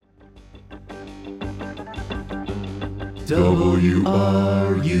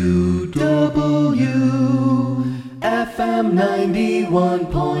FM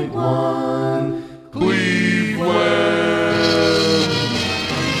 91.1 Cleveland.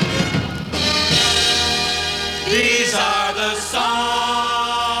 These are the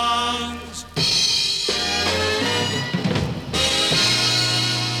songs.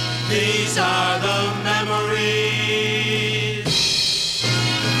 These are the memories.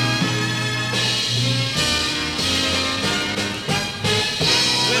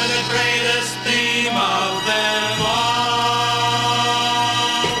 With the greatest theme of them all.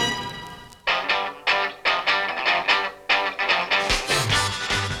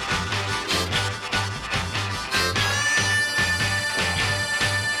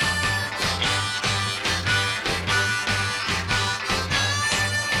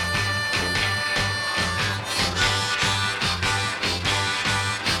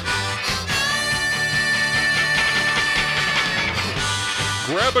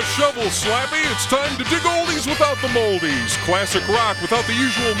 Grab a shovel, Slappy. It's time to dig oldies without the moldies. Classic rock without the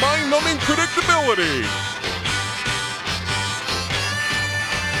usual mind-numbing predictability.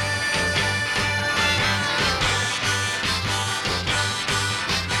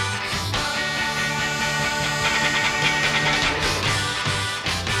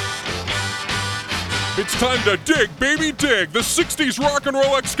 It's time to dig, baby, dig. The 60s rock and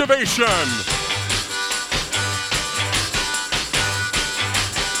roll excavation.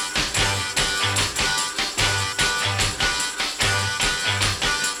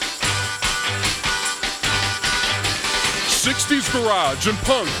 Garage and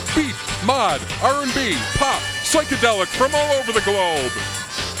punk, beat, mod, R&B, pop, psychedelic from all over the globe.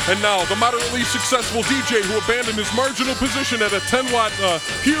 And now, the moderately successful DJ who abandoned his marginal position at a 10-watt,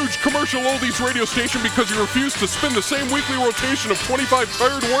 huge commercial oldies radio station because he refused to spin the same weekly rotation of 25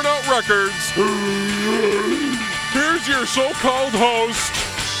 tired, worn-out records. Here's your so-called host,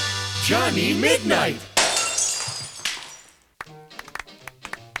 Johnny Midnight.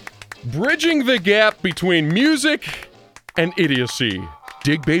 Bridging the gap between music and idiocy.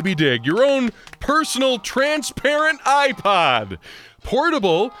 Dig Baby Dig, your own personal transparent iPod.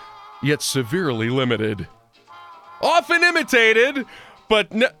 Portable, yet severely limited. Often imitated, but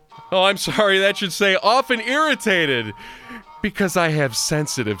I'm sorry, that should say often irritated, because I have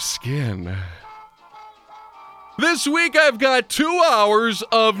sensitive skin. This week I've got 2 hours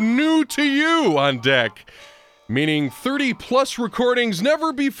of new to you on deck, meaning 30 plus recordings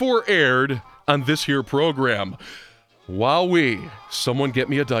never before aired on this here program. Wowee, someone get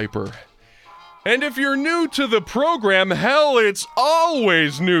me a diaper. And if you're new to the program, hell, it's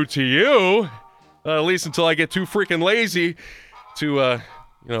always new to you. At least until I get too freaking lazy to,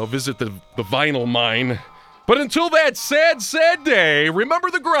 visit the vinyl mine. But until that sad, sad day, remember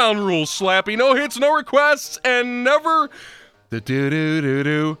the ground rules, Slappy. No hits, no requests, and never the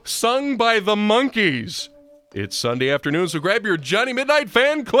do-do-do-do sung by the monkeys. It's Sunday afternoon, so grab your Johnny Midnight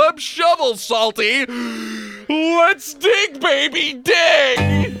Fan Club shovel, Salty. Let's dig, baby, dig!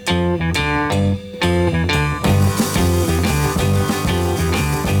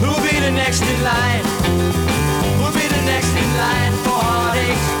 Who'll be the next in line? Who'll be the next in line for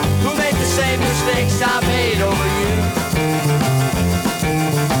heartaches? Who'll make the same mistakes I made over you?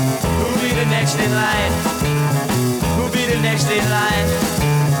 Who'll be the next in line? Who'll be the next in line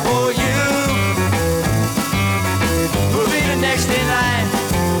for you? Next in line,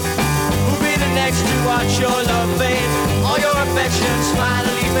 who'll be the next to watch your love fade, all your affections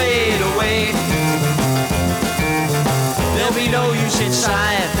finally fade away? There'll be no use in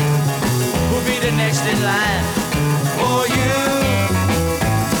sighing, who'll be the next in line for you?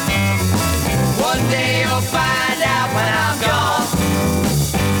 One day you'll find out when I'm gone,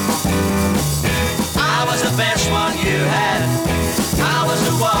 I was the best one you had, I was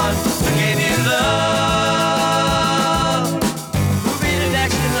the one who gave you love.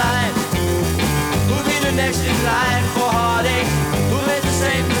 Next in line for heartache, who made the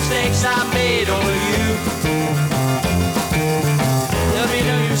same mistakes I made over you? There'll be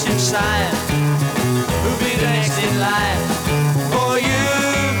no use in sighing, who'll be the next in line for you?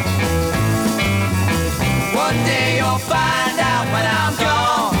 One day you'll find out when I'm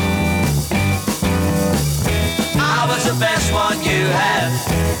gone, I was the best one you had,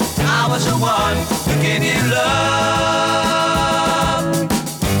 I was the one who gave you love.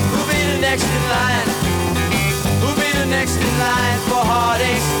 Who'll be the next in line? Next in line for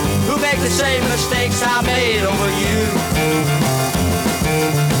heartache, who make the same mistakes I made over you?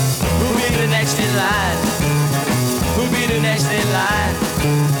 Who'll be the next in line? Who'll be the next in line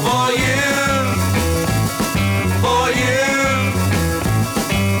for you? For you?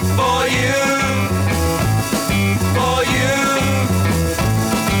 For you? For you?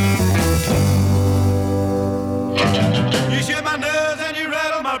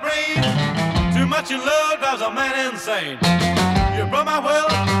 insane. You broke my will,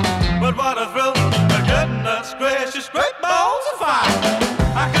 but what a thrill. Goodness gracious, great balls of fire.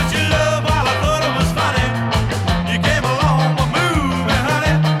 I cut your love while I thought it was funny. You came along with moving,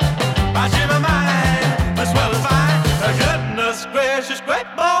 honey. I changed my mind, as well as fine. Goodness gracious, great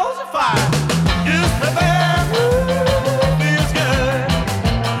balls of fire. Kiss the bear, feels good.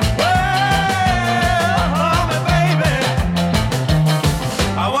 Well, hold me, baby.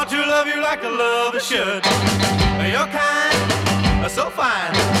 I want to love you like a lover should. You're kind, so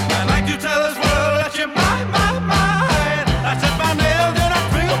fine. I'd like to tell this world that you're mine, mine, mine. I set my nails and I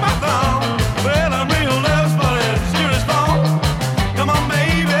twinkle my thumb. Well, I'm real nervous, but it's serious phone. Come on,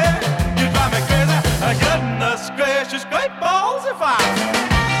 baby, you drive me crazy. Goodness gracious, great balls of fire.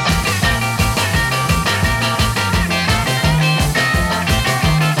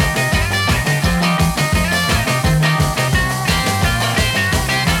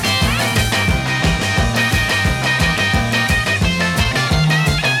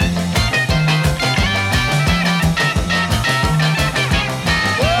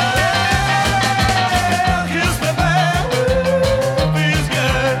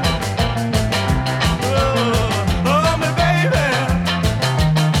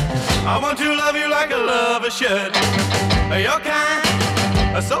 Should. You're kind,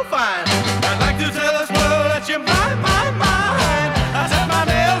 so fine. I'd like to tell this world that you're mine, mine, mine. I set my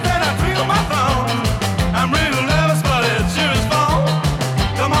nails and I twinkle my thumb. I'm real nervous, but it's serious phone.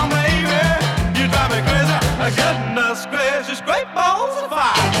 Come on, baby, you drive me crazy. Goodness gracious, great balls of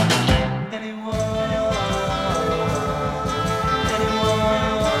fire.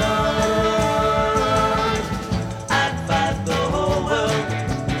 I'd fight the whole world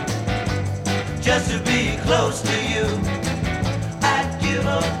just to be close to you. I'd give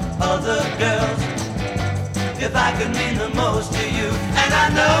up other girls if I could mean the most to you. And I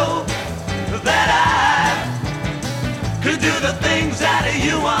know that I could do the things that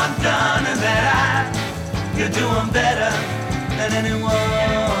you want done, and that I could do them better than anyone.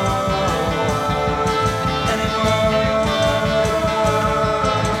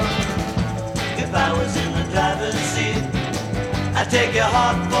 If I was in the driver's seat, I'd take your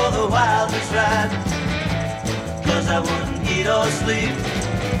heart for the wildest ride. 'Cause I wouldn't eat or sleep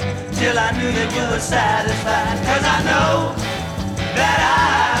till I knew that you were satisfied. 'Cause I know that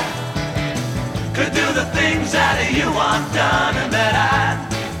I could do the things that you want done, and that I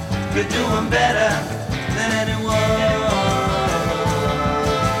could do them better than anyone.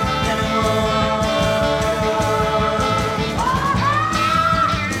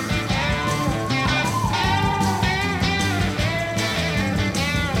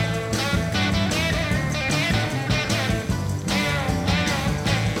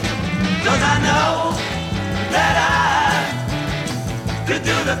 Could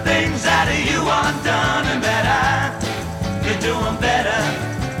do the things that you want done, and that I could do them better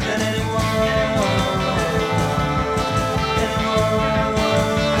than anyone.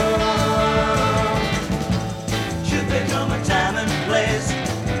 Should there come a time and place,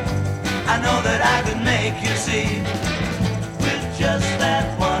 I know that I could make you see, with just that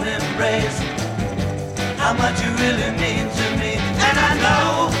one embrace, how much you really mean to me. And I know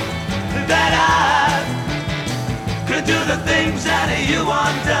that I could do the things that you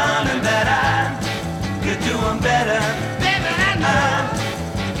want done, and that I could do them better. Baby, I know.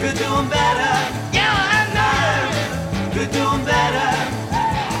 Could do them better. Yeah, I know. Could do them better.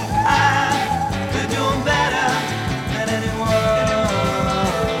 I could do them better than anyone.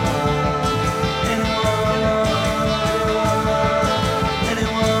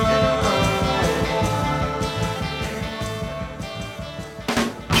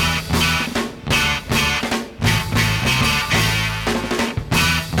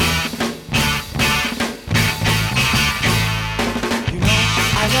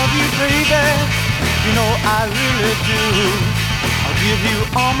 You know I really do. I'll give you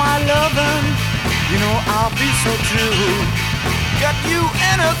all my loving. You know I'll be so true. Get you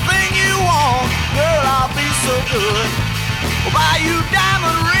anything you want, girl, I'll be so good. I'll buy you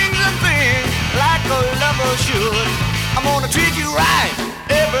diamond rings and things like a lover should. I'm gonna treat you right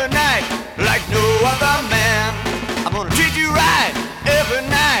every night like no other man. I'm gonna treat you right every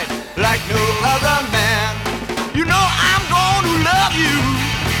night like no other man. You know I'm gonna love you.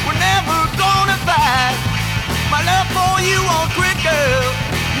 We're never gonna fight. My love for you on quick, girl,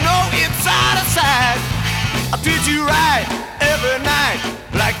 you know it's out of sight. I'll treat you right every night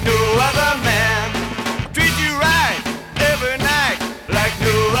like no other man. I'll treat you right every night like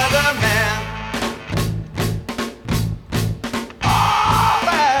no other man. All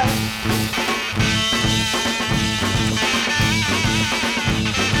right.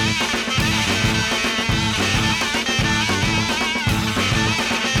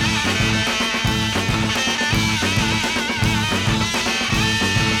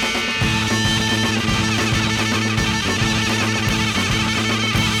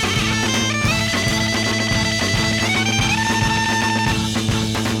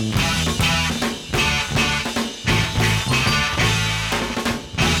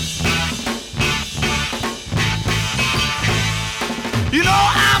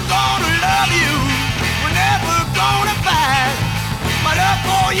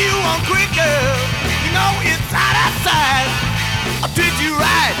 call you on quicker. You know it's out of sight. I'll treat you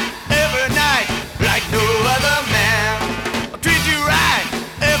right every night like no other man. I'll treat you right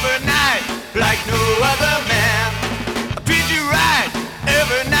every night like no other man. I'll treat you right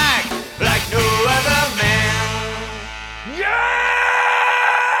every night like no other man. Yeah!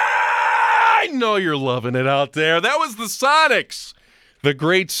 I know you're loving it out there. That was the Sonics. The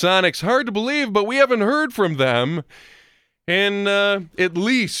great Sonics. Hard to believe, but we haven't heard from them in at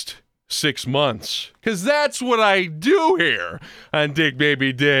least 6 months. Because that's what I do here on Dig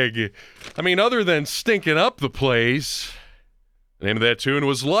Baby Dig. I mean, other than stinking up the place. The name of that tune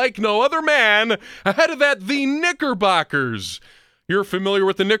was Like No Other Man. Ahead of that, the Knickerbockers. You're familiar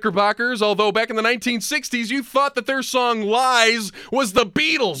with the Knickerbockers, although back in the 1960s, you thought that their song Lies was the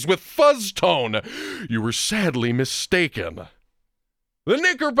Beatles with fuzz tone. You were sadly mistaken. The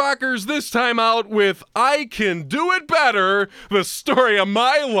Knickerbockers this time out with I Can Do It Better, the story of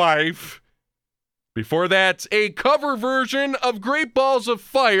my life. Before that, a cover version of Great Balls of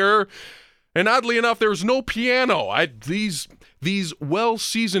Fire. And oddly enough, there was no piano. These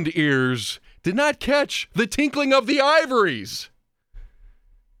well-seasoned ears did not catch the tinkling of the ivories.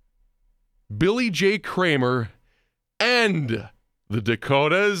 Billy J. Kramer and the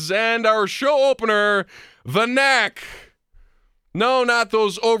Dakotas, and our show opener, the Knack. No, not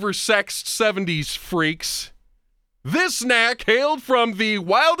those oversexed 70s freaks. This Knack hailed from the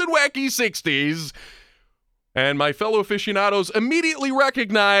wild and wacky 60s, and my fellow aficionados immediately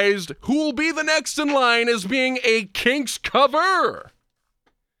recognized who will be the next in line as being a Kinks cover.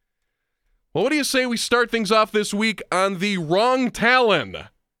 Well, what do you say we start things off this week on the wrong Talon?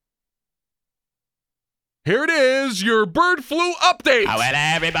 Here it is, your bird flu update. Oh, well,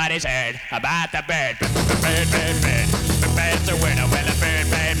 everybody's heard about the bird. Bird. Bird's a winner, well, a bird.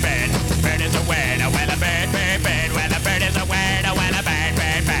 Bird is a winner, well, a bird. Well, a bird is a winner, well, a bird.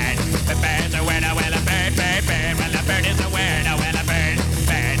 The bird's a winner, well, a bird. Well, a bird is a winner, well, a bird.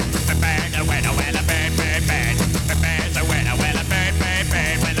 The bird's a winner, well, a bird. The bird's a winner, well, a bird.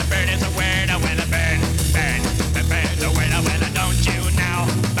 Well, the bird is a winner, well, a bird. The bird's a winner, well, don't you know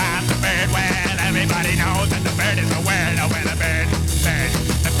about the bird? Well, everybody knows that the bird is a winner, well, a bird.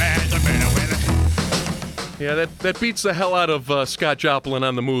 The bird's a winner, well, Yeah, that beats the hell out of Scott Joplin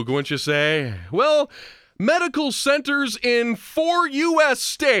on the Moog, wouldn't you say? Well, medical centers in 4 U.S.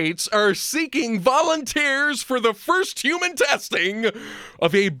 states are seeking volunteers for the first human testing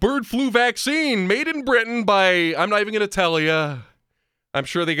of a bird flu vaccine made in Britain by, I'm not even going to tell you. I'm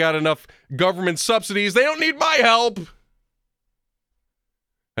sure they got enough government subsidies. They don't need my help.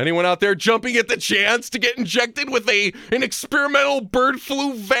 Anyone out there jumping at the chance to get injected with an experimental bird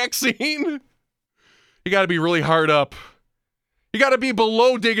flu vaccine? You got to be really hard up. You got to be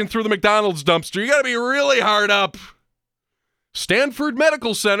below digging through the McDonald's dumpster. You got to be really hard up. Stanford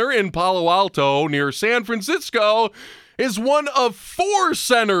Medical Center in Palo Alto near San Francisco is one of 4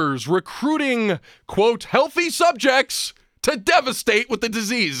 centers recruiting, quote, healthy subjects to devastate with the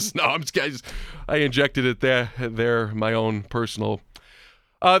disease. No, I'm just guys. I injected it there, my own personal.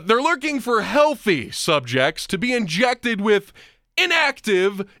 They're looking for healthy subjects to be injected with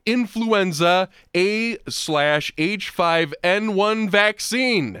inactive influenza A/H5N1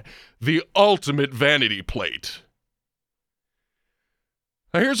 vaccine, the ultimate vanity plate.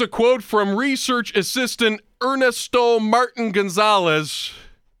 Now here's a quote from research assistant Ernesto Martin Gonzalez.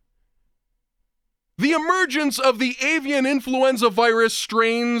 The emergence of the avian influenza virus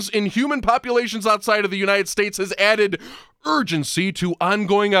strains in human populations outside of the United States has added urgency to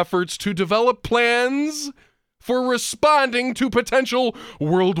ongoing efforts to develop plans for responding to potential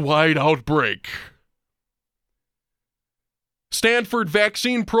worldwide outbreak. Stanford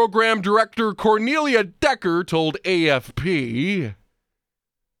Vaccine Program Director Cornelia Decker told AFP.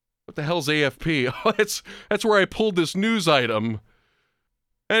 What the hell's AFP? Oh, that's where I pulled this news item.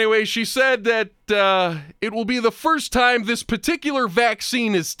 Anyway, she said that it will be the first time this particular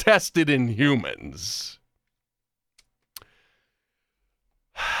vaccine is tested in humans.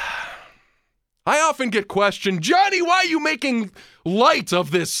 I often get questioned, Johnny, why are you making light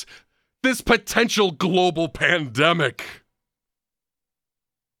of this potential global pandemic?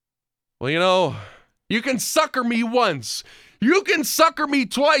 Well, you know, you can sucker me once. You can sucker me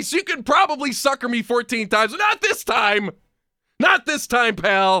twice. You can probably sucker me 14 times. Not this time. Not this time,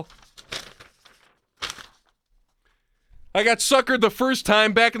 pal. I got suckered the first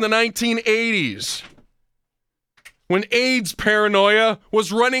time back in the 1980s. When AIDS paranoia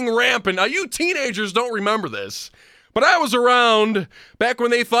was running rampant. Now, you teenagers don't remember this, but I was around back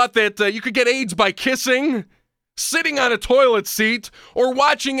when they thought that you could get AIDS by kissing, sitting on a toilet seat, or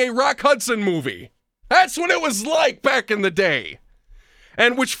watching a Rock Hudson movie. That's what it was like back in the day.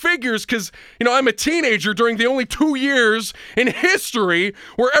 And which figures, because, I'm a teenager during the only 2 years in history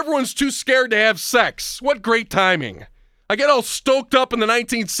where everyone's too scared to have sex. What great timing. I get all stoked up in the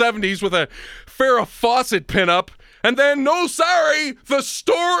 1970s with a Farrah Fawcett pinup, and then, no sorry, the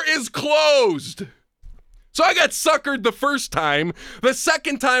store is closed. So I got suckered the first time. The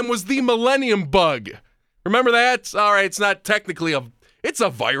second time was the Millennium Bug. Remember that? All right, it's not technically it's a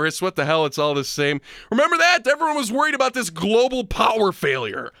virus. What the hell? It's all the same. Remember that? Everyone was worried about this global power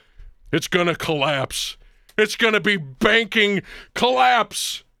failure. It's gonna collapse. It's gonna be banking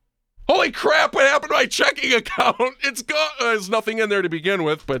collapse. Holy crap, what happened to my checking account? It's gone. There's nothing in there to begin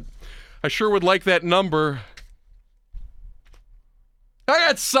with, but I sure would like that number. I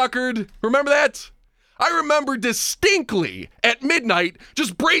got suckered. Remember that? I remember distinctly at midnight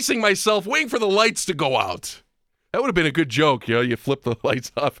just bracing myself, waiting for the lights to go out. That would have been a good joke, you flip the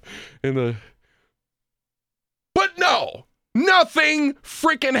lights off in the... But no! Nothing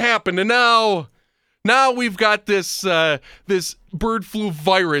freaking happened, and now we've got this bird flu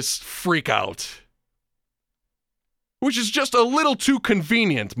virus freakout. Which is just a little too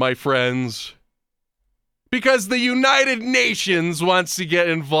convenient, my friends. Because the United Nations wants to get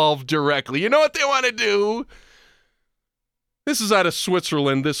involved directly. You know what they want to do? This is out of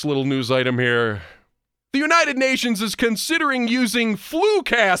Switzerland, this little news item here. The United Nations is considering using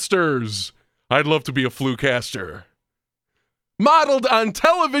flucasters. I'd love to be a flucaster. Modeled on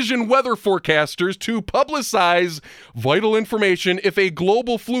television weather forecasters to publicize vital information if a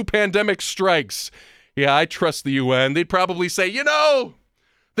global flu pandemic strikes. Yeah, I trust the UN. They'd probably say,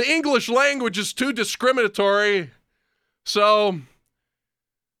 the English language is too discriminatory, so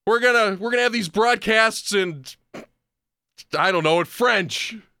we're gonna have these broadcasts in, I don't know, in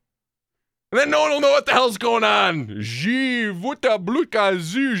French. And then no one will know what the hell's going on. Je vous bloque à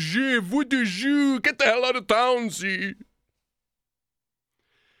zu, je vous de jus. Get the hell out of town, see.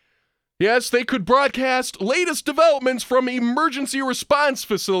 Yes, they could broadcast latest developments from emergency response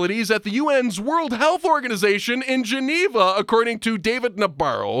facilities at the UN's World Health Organization in Geneva, according to David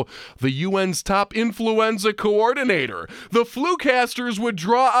Nabarro, the UN's top influenza coordinator. The flucasters would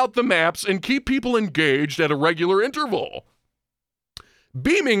draw out the maps and keep people engaged at a regular interval,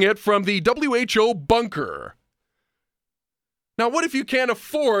 beaming it from the WHO bunker. Now, what if you can't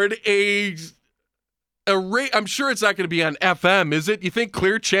afford a rate? I'm sure it's not going to be on FM, is it? You think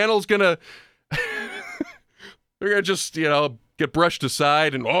Clear Channel's going to... They're going to just, get brushed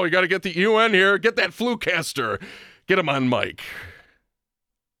aside and, you got to get the UN here. Get that flucaster. Get him on mic.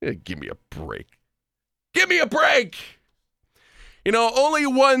 Give me a break. Give me a break! Only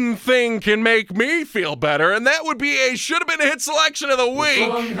one thing can make me feel better, and that would be a should have been a hit selection of the week. The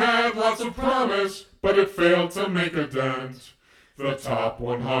song had lots of promise, but it failed to make a dent. The top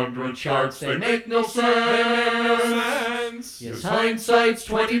 100 charts, they make no sense. Yes, hindsight's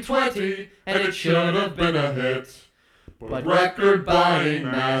 2020, and it should have been a hit. But record-buying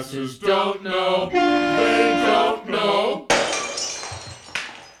masses don't know. They don't know.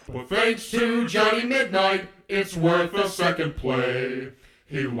 But thanks to Johnny Midnight, it's worth a second play.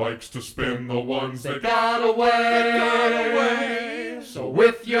 He likes to spin the ones that got away. So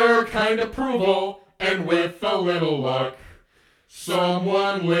with your kind approval, and with a little luck,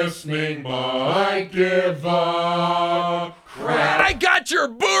 someone listening might give a crap. I got your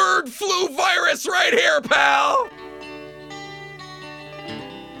bird flu virus right here, pal!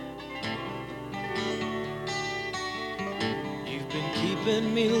 You've been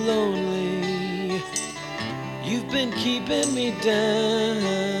keeping me lonely. You've been keeping me down.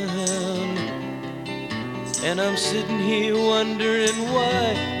 And I'm sitting here wondering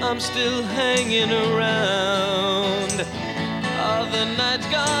why I'm still hanging around. Are the nights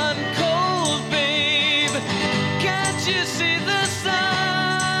gone cold, babe? Can't you see the signs?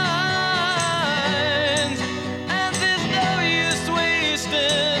 And there's no use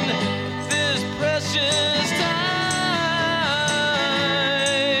wasting this precious time.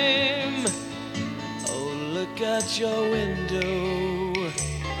 Oh, look out your window.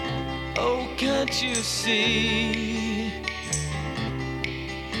 Oh, can't you see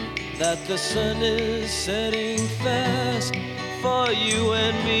that the sun is setting fast for you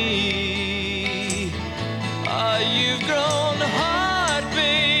and me? You've grown hard,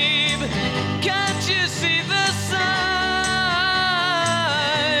 babe. Can't you see the signs?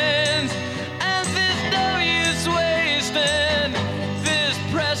 And there's no use wasting this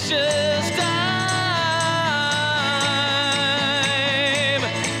precious time.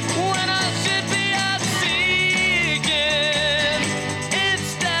 When I should be out seeking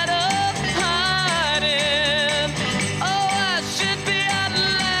instead of hiding. Oh, I should be out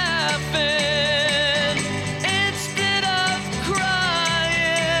laughing instead of crying.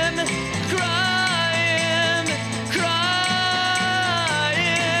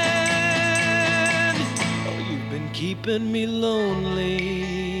 keeping me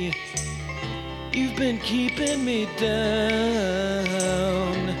lonely. You've been keeping me down.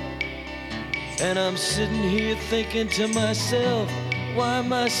 And I'm sitting here thinking to myself, why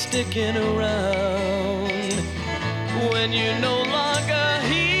am I sticking around? When you no longer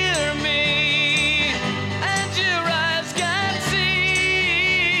hear me and your eyes can't see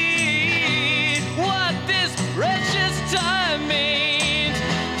what this precious time means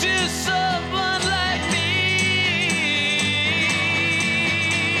to someone like me.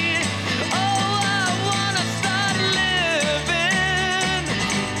 Oh, I wanna start living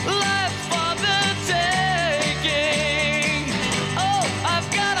life for the taking. Oh, I've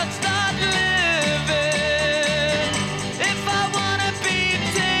gotta start living if I wanna be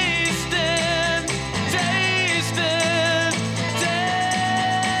tasting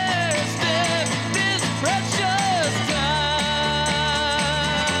this precious time.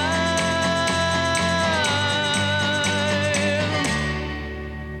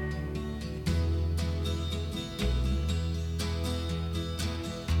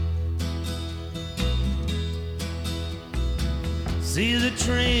 See the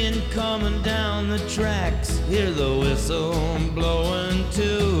train coming down the tracks, hear the whistle blowing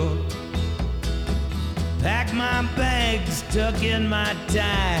too. Pack my bags, tuck in my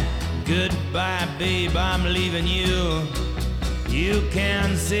tie. Goodbye, babe, I'm leaving you. You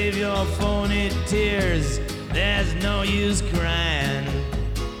can save your phony tears, there's no use crying.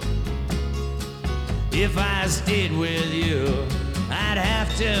 If I stayed with you, I'd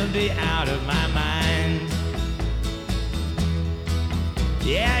have to be out of my mind.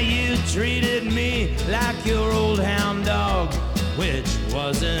 Yeah, you treated me like your old hound dog, which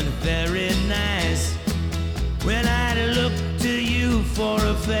wasn't very nice. When I looked to you for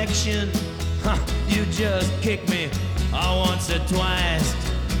affection, you just kicked me once or twice.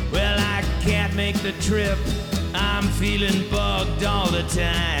 Well, I can't make the trip, I'm feeling bugged all the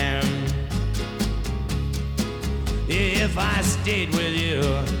time. If I stayed with you,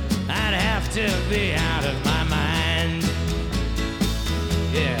 I'd have to be out of my mind.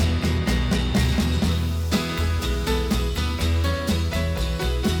 Yeah.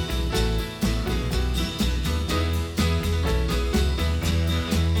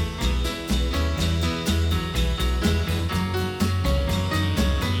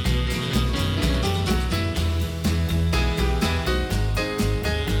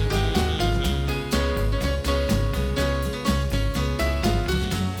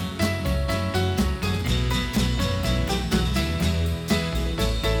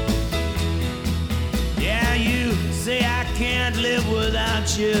 Can't live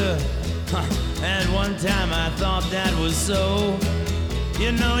without you. At one time I thought that was so.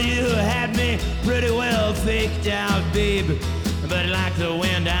 You know you had me pretty well faked out, babe. But like the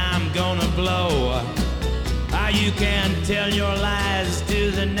wind I'm gonna blow. You can tell your lies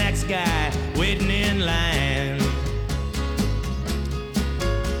to the next guy waiting in line.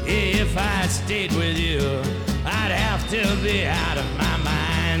 If I stayed with you, I'd have to be out of my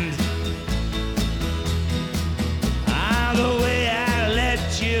mind. The way I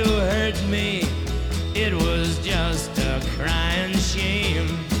let you hurt me, it was just a crying shame.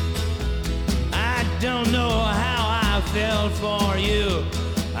 I don't know how I fell for you,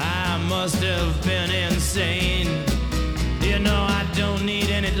 I must have been insane. You know I don't need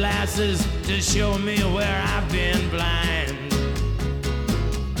any glasses to show me where I've been blind.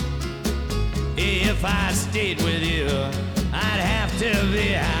 If I stayed with you, I'd have to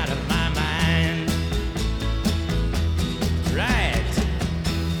be out of my mind. Right.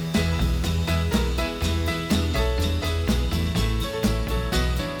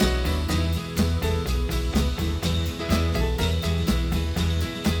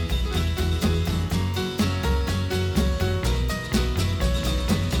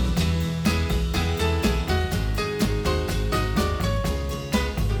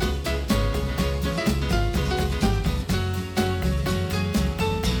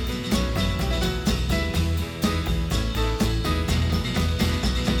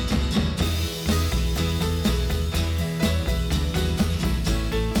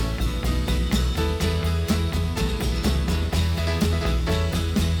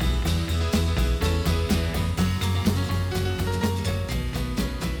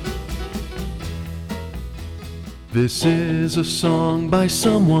 This is a song by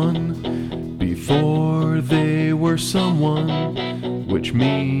someone before they were someone, which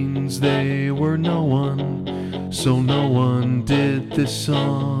means they were no one. So no one did this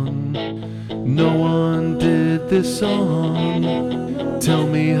song. No one did this song. Tell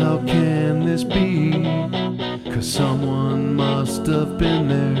me, how can this be? 'Cause someone must have been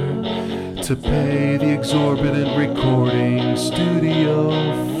there to pay the exorbitant recording studio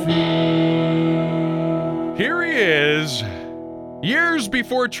fee. Here he is, years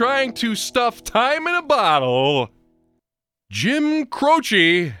before trying to stuff time in a bottle, Jim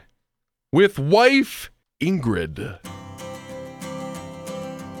Croce with wife Ingrid.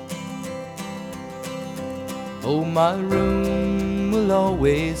 Oh, my room will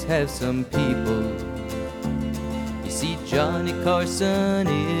always have some people. You see, Johnny Carson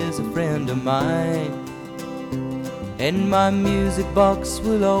is a friend of mine, and my music box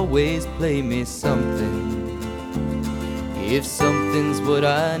will always play me something. If something's what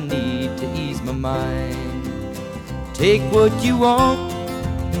I need to ease my mind, take what you want,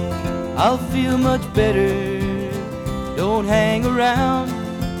 I'll feel much better. Don't hang around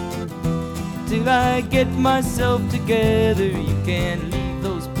till I get myself together. You can leave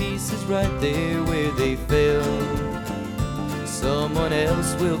those pieces right there where they fell. Someone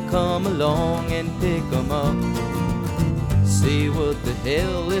else will come along and pick them up. Say what the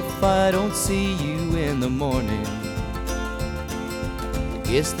hell if I don't see you in the morning. I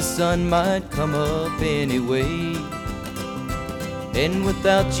guess the sun might come up anyway, and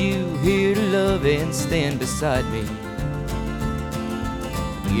without you here to love and stand beside me,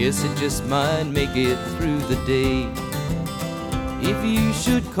 guess it just might make it through the day. If you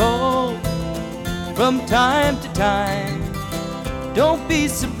should call from time to time, don't be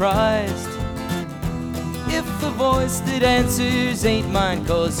surprised if the voice that answers ain't mine,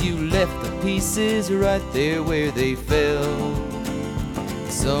 'cause you left the pieces right there where they fell.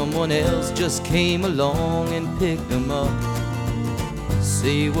 Someone else just came along and picked them up.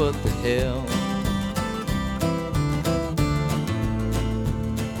 Say what the hell.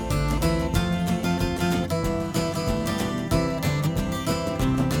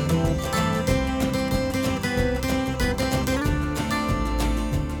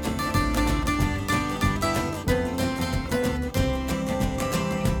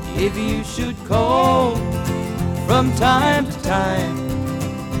 If you should call from time to time,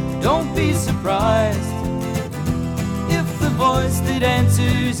 don't be surprised if the voice that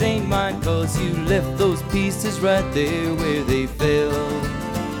answers ain't mine, 'cause you left those pieces right there where they fell.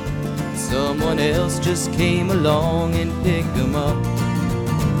 Someone else just came along and picked them up.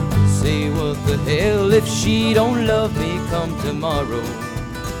 Say what the hell if she don't love me come tomorrow.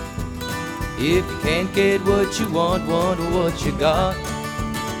 If you can't get what you want what you got.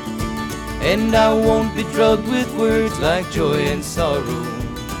 And I won't be drugged with words like joy and sorrow.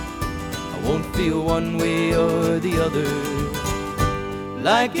 I won't feel one way or the other.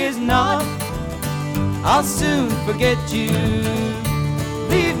 Like as not, I'll soon forget you.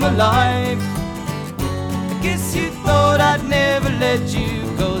 Leave my life. I guess you thought I'd never let you,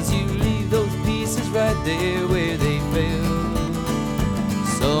 'cause you leave those pieces right there where they fell.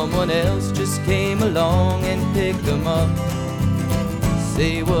 Someone else just came along and picked them up.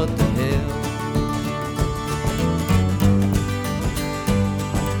 Say what the hell.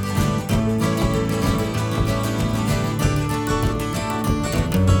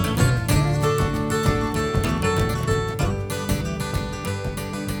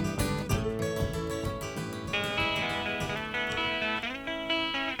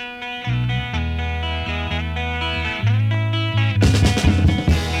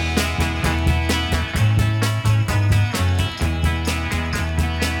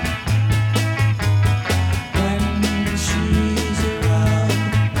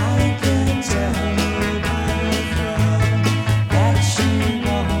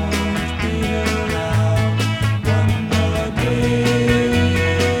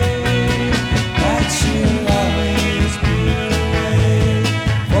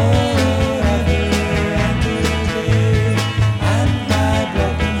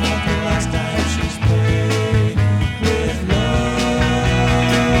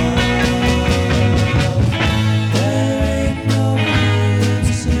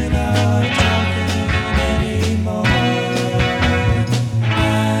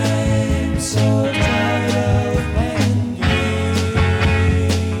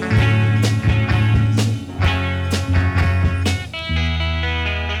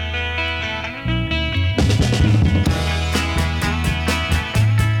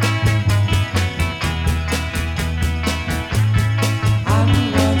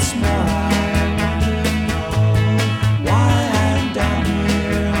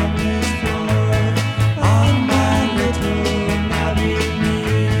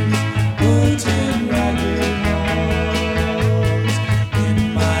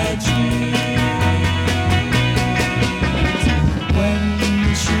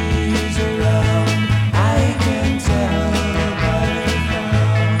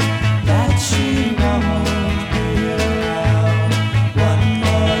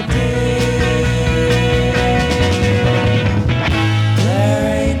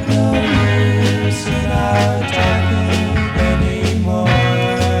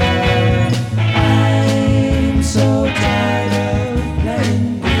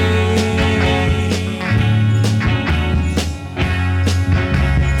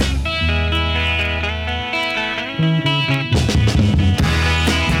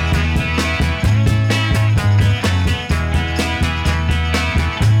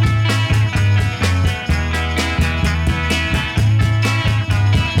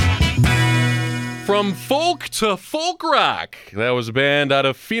 From folk to folk rock. That was a band out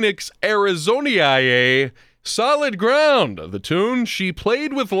of Phoenix, Arizona. Solid Ground. The tune, She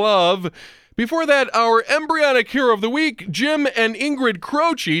Played With Love. Before that, our embryonic hero of the week, Jim and Ingrid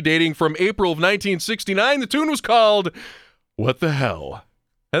Croce, dating from April of 1969. The tune was called What the Hell?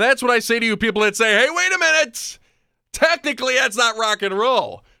 And that's what I say to you people that say, hey, wait a minute. Technically, that's not rock and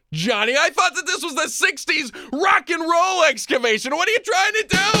roll. Johnny, I thought that this was the 60s rock and roll excavation. What are you trying to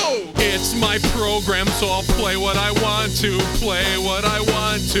do? It's my program, so I'll play what I want to, play what I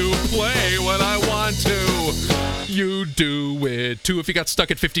want to, play what I want to. You do it too if you got stuck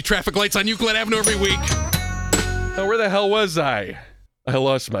at 50 traffic lights on Euclid Avenue every week. Oh, where the hell was I? I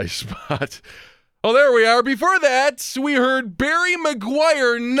lost my spot. Oh, there we are. Before that, we heard Barry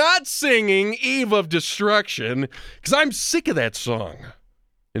McGuire not singing Eve of Destruction, because I'm sick of that song.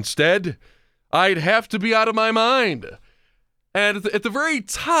 Instead, I'd have to be out of my mind. And at the very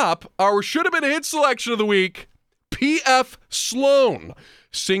top, our should have been a hit selection of the week, P.F. Sloan,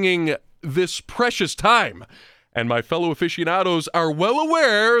 singing This Precious Time. And my fellow aficionados are well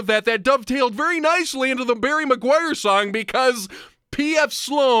aware that that dovetailed very nicely into the Barry McGuire song because P.F.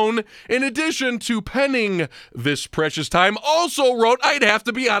 Sloan, in addition to penning This Precious Time, also wrote I'd Have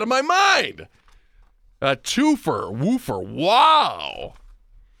to Be Out of My Mind. A twofer, woofer, wow.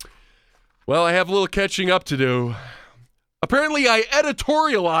 Well, I have a little catching up to do. Apparently, I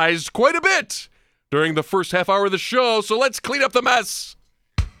editorialized quite a bit during the first half hour of the show, so let's clean up the mess.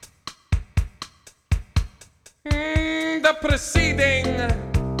 The preceding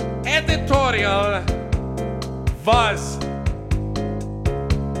editorial was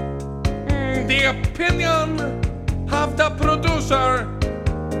the opinion of the producer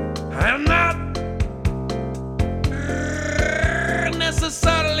and not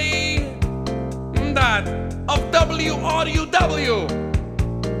necessarily that of WRUW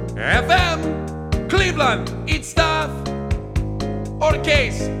FM Cleveland, its staff, or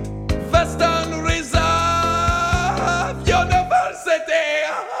case Western Reserve University.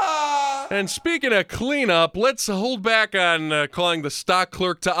 And speaking of cleanup, let's hold back on calling the stock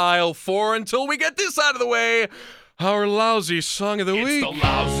clerk to aisle 4 until we get this out of the way. Our lousy song of the week. It's the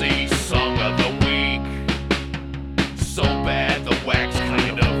lousy song of the week. So bad the wax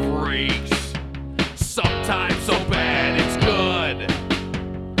kind of reeks. Sometimes so bad it's good,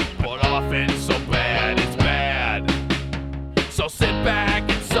 but often so bad it's bad. So sit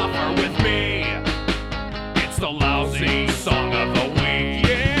back and suffer with me. It's the lousy song of the week.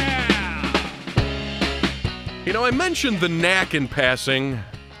 Yeah! You know, I mentioned the Knack in passing.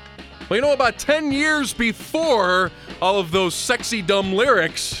 Well, you know, about 10 years before all of those sexy, dumb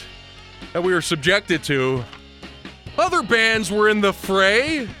lyrics that we were subjected to, other bands were in the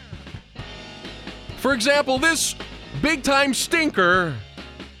fray. For example, this big-time stinker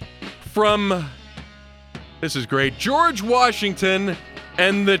from, this is great, George Washington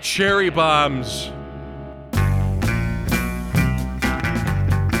and the Cherrybombs.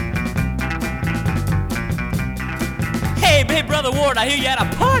 Hey, Brother Ward, I hear you had a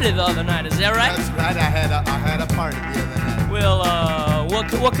party the other night, is that right? That's right, I had a party the other night. Well,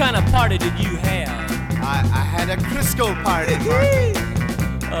 what kind of party did you have? I had a Crisco party.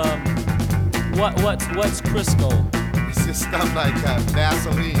 What's Crisco? It's just stuff like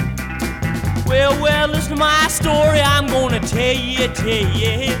Vaseline. Well, listen to my story, I'm gonna tell you.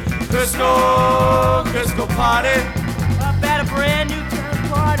 Crisco party. I've got a brand new kind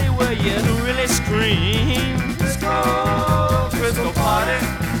of party where you really scream. Crisco party.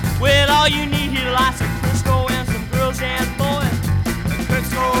 Well, all you need here lots of Crisco and some girls and boys.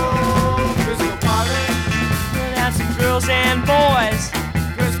 Crisco party. Well, that's some girls and boys.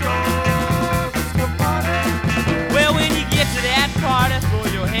 Crisco party. Well, when you get to that party, throw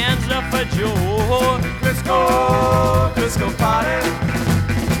your hands up for joy. Crisco party.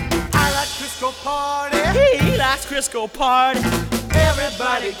 I like Crisco party. He likes Crisco party.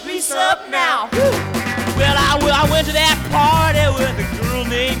 Everybody grease up now. Well, I went to that party with a girl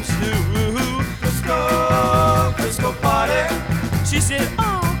named Sue. Crisco party. She said,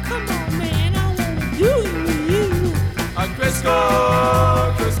 oh, come on, man, I wanna do it with you. A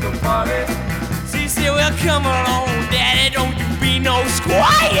Crisco party. She said, well, come along, daddy, don't you be no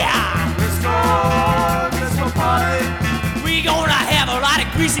squire. Crisco party. We gonna have a lot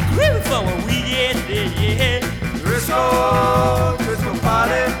of greasy cream fun when we get there, yeah. Crisco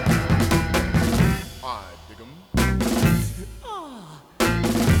party.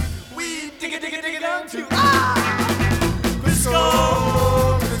 Dig it down to Crisco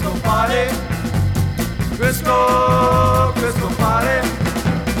party. Crisco party.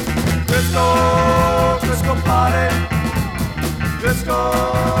 Crisco party.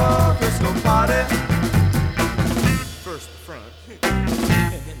 Crisco party.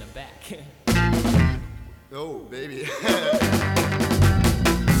 maybe.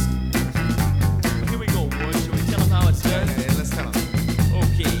 Here we go, boys. Shall we tell them how it's done? Hey, let's tell them.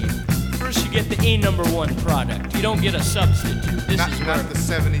 Okay. First, you get the A number 1 product. You don't get a substitute. This is Not the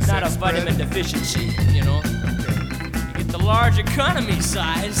 70 not cent a spread. vitamin deficiency, you know? You get the large economy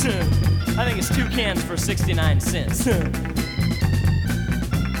size. I think it's 2 cans for 69 cents. And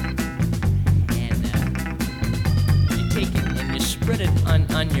you take it and you spread it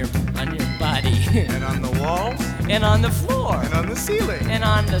on your body. And on the walls. And on the floor. And on the ceiling. And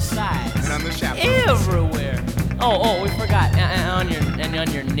on the sides. And on the chaperones. Everywhere. Oh, we forgot. And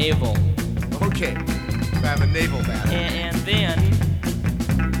on your navel. Okay. I have a naval battle. And then.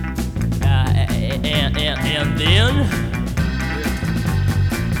 And then.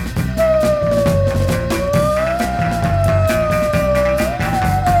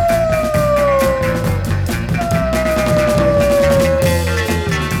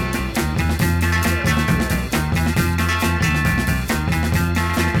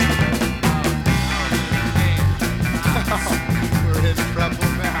 We're in trouble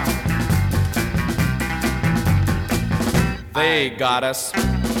now. They got us.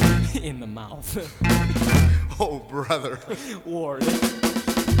 In the mouth. Oh, brother. Ward.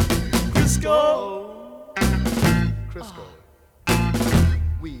 Crisco. Crisco.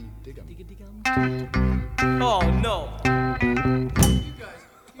 We dig 'em. Oh, no. You guys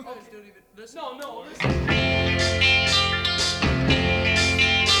don't even listen. No, listen.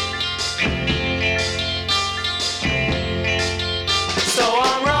 So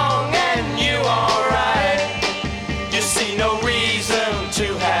I'm wrong and you are right. You see no reason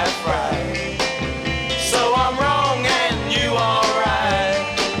to have right. So I'm wrong and you are right.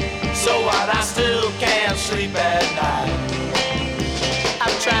 So what? I still can't sleep at night.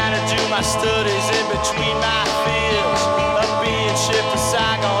 I'm trying to do my studies in between my fears of being shipped to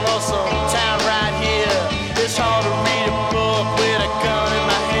Saigon or some town right here. It's hard to read a book with a gun in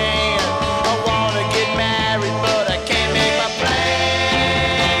my hand. I wanna get married, but I can't make my plan.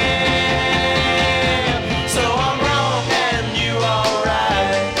 So I'm wrong and you are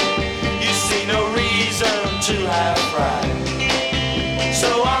right. You see no reason to have right. So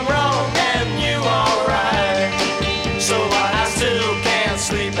I'm wrong and you are right. So what? I still can't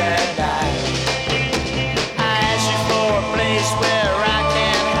sleep at night. I ask you for a place where I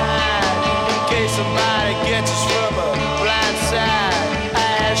can hide in case somebody gets us from a blind side. I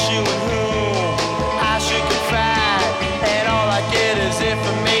ask you with whom I should confide, and all I get is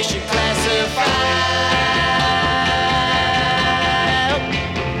information classified.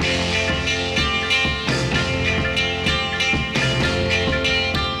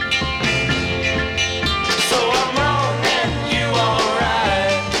 So I'm wrong and you are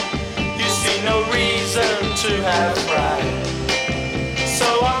right. You see no reason to have right. So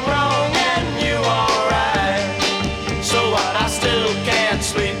I'm wrong and you are right. So what? I still can't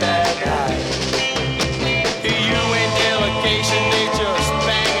sleep at night. You ain't delegation, they just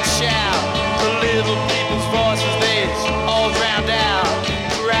bang and shout. The little people's voices, they all drowned out.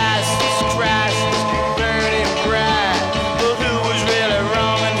 Crisis, crisis, burning bright. But who was really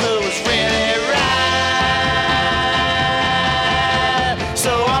wrong and who was really right?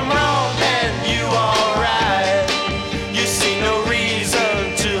 So I'm wrong and you are right. You see no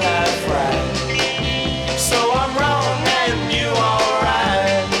reason to have right. So I'm wrong and you are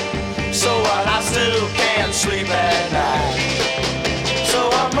right. So what? I still can't sleep at night. So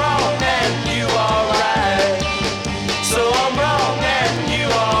I'm wrong and you are right. So I'm wrong and you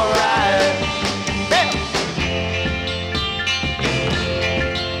are right. Hey!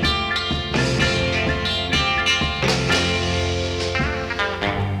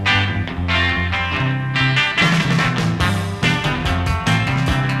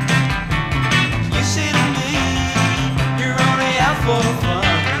 You say to me, you're only out for fun.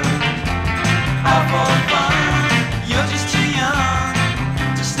 Out for fun. You're just too young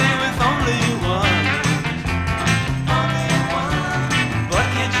to stay with only one. Only one. But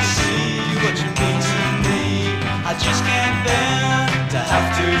can't you see what you mean to me? I just can't bear to have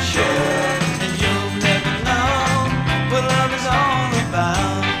to share. And you'll never know what love is all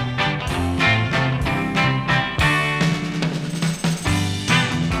about.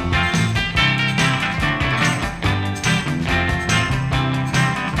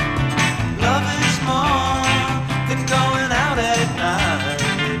 Love is more than going out at night.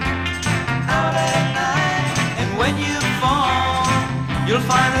 Out at night. And when you fall, you'll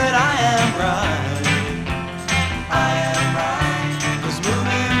find that I am right. I am right. 'Cause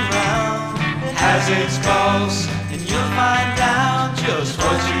moving round has its cost. And you'll find out just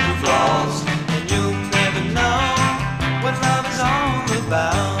what you've lost. And you'll never know what love is all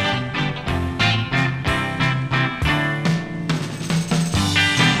about.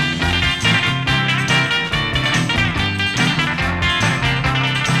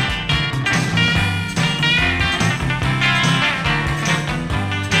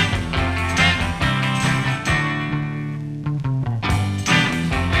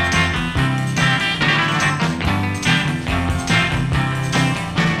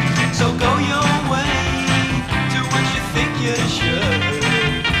 you should.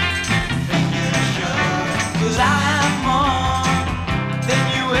 Cause I have more than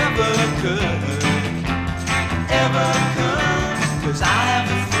you ever could. Cause I have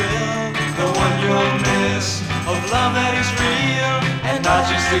the thrill, the one you'll miss, of love that is real and not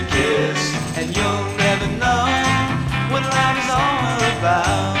just a kiss. And you'll never know what life is all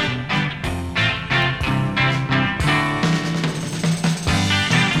about.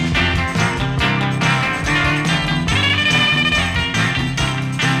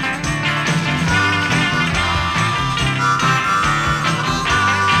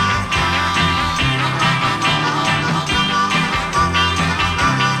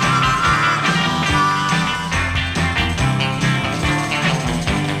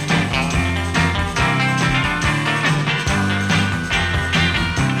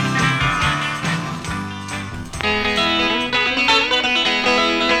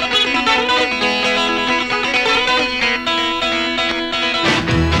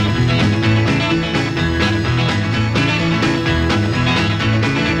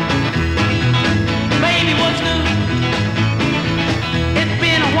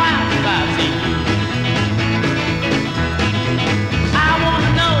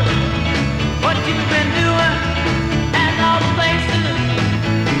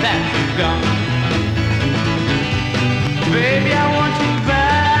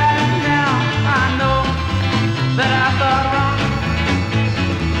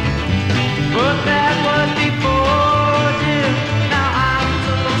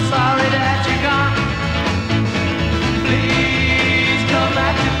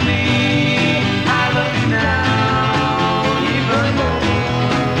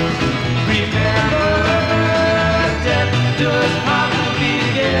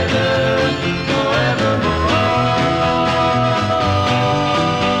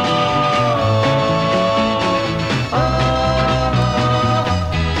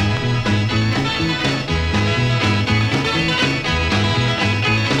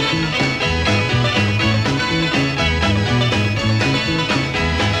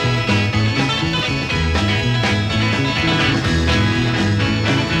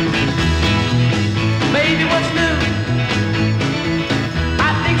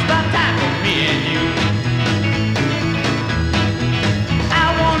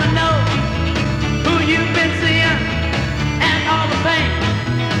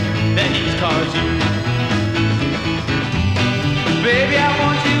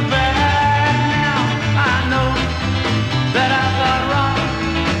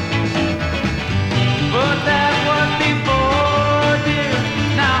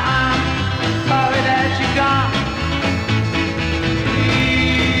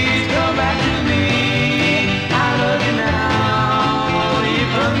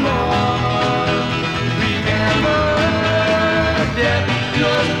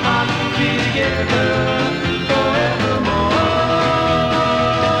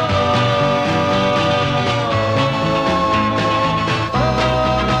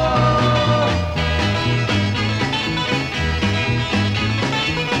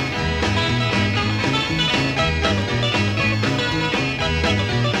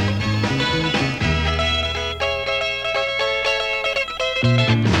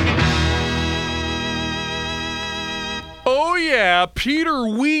 Peter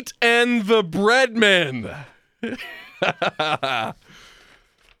Wheat and the Breadmen.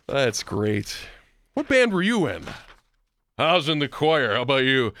 That's great. What band were you in? I was in the choir. How about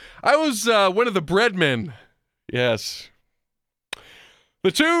you? I was one of the Breadmen. Yes.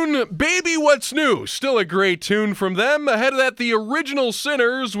 The tune, Baby What's New. Still a great tune from them. Ahead of that, the Original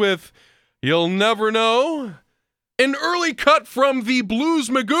Sinners with You'll Never Know. An early cut from the Blues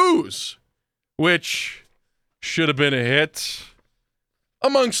Magoos, which should have been a hit.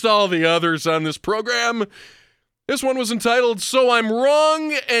 Amongst all the others on this program, this one was entitled So I'm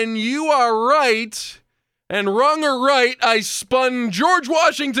Wrong and You Are Right. And wrong or right, I spun George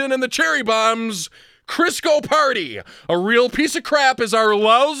Washington and the Cherrybombs' Crisco Party. A real piece of crap is our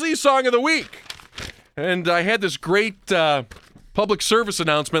lousy song of the week. And I had this great public service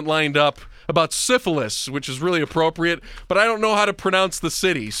announcement lined up about syphilis, which is really appropriate, but I don't know how to pronounce the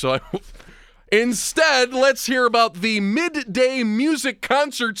city, so instead, let's hear about the Midday Music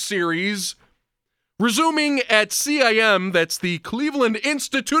Concert Series resuming at CIM, that's the Cleveland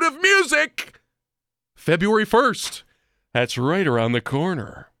Institute of Music, February 1st. That's right around the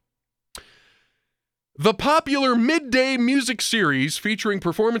corner. The popular Midday Music Series, featuring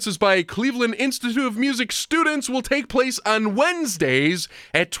performances by Cleveland Institute of Music students, will take place on Wednesdays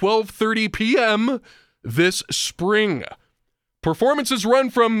at 12:30 p.m. this spring. Performances run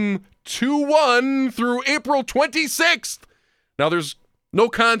from 2/1 through April 26th. Now, there's no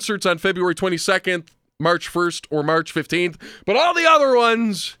concerts on February 22nd, March 1st, or March 15th, but all the other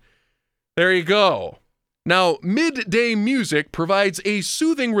ones, there you go. Now, midday music provides a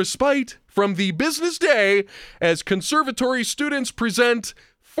soothing respite from the business day as conservatory students present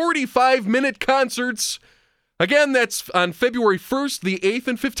 45-minute concerts. Again, that's on February 1st, the 8th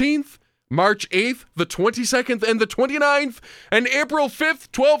and 15th, March 8th, the 22nd and the 29th, and April 5th,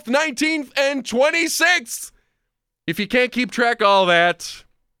 12th, 19th, and 26th. If you can't keep track of all that,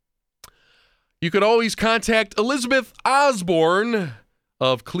 you could always contact Elizabeth Osborne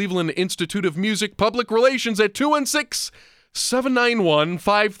of Cleveland Institute of Music Public Relations at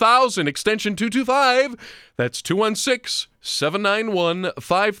 216-791-5000, extension 225. That's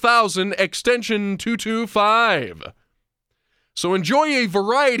 216-791-5000, extension 225. So enjoy a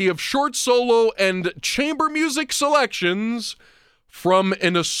variety of short solo and chamber music selections from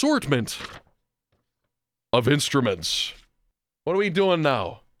an assortment of instruments. What are we doing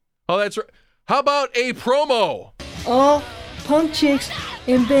now? Oh, that's right. How about a promo? All punk chicks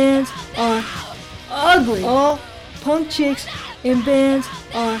in bands are ugly. All punk chicks in bands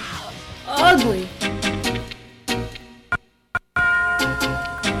are ugly.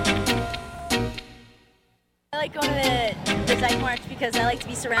 I like going to the Dyke March because I like to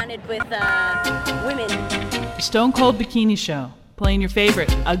be surrounded with women. The Stone Cold Bikini Show, playing your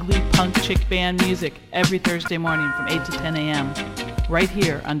favorite ugly punk chick band music every Thursday morning from 8 to 10 a.m. right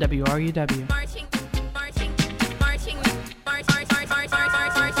here on WRUW. Marching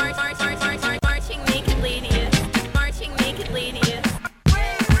naked ladies. Marching naked ladies.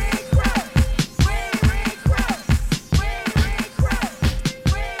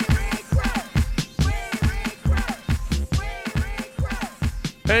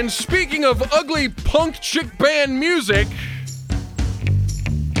 And speaking of ugly punk chick band music,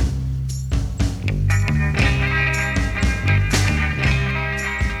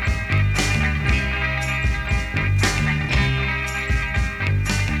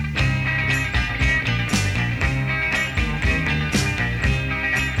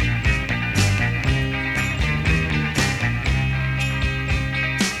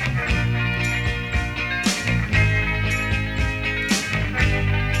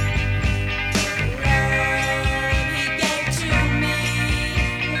 He gave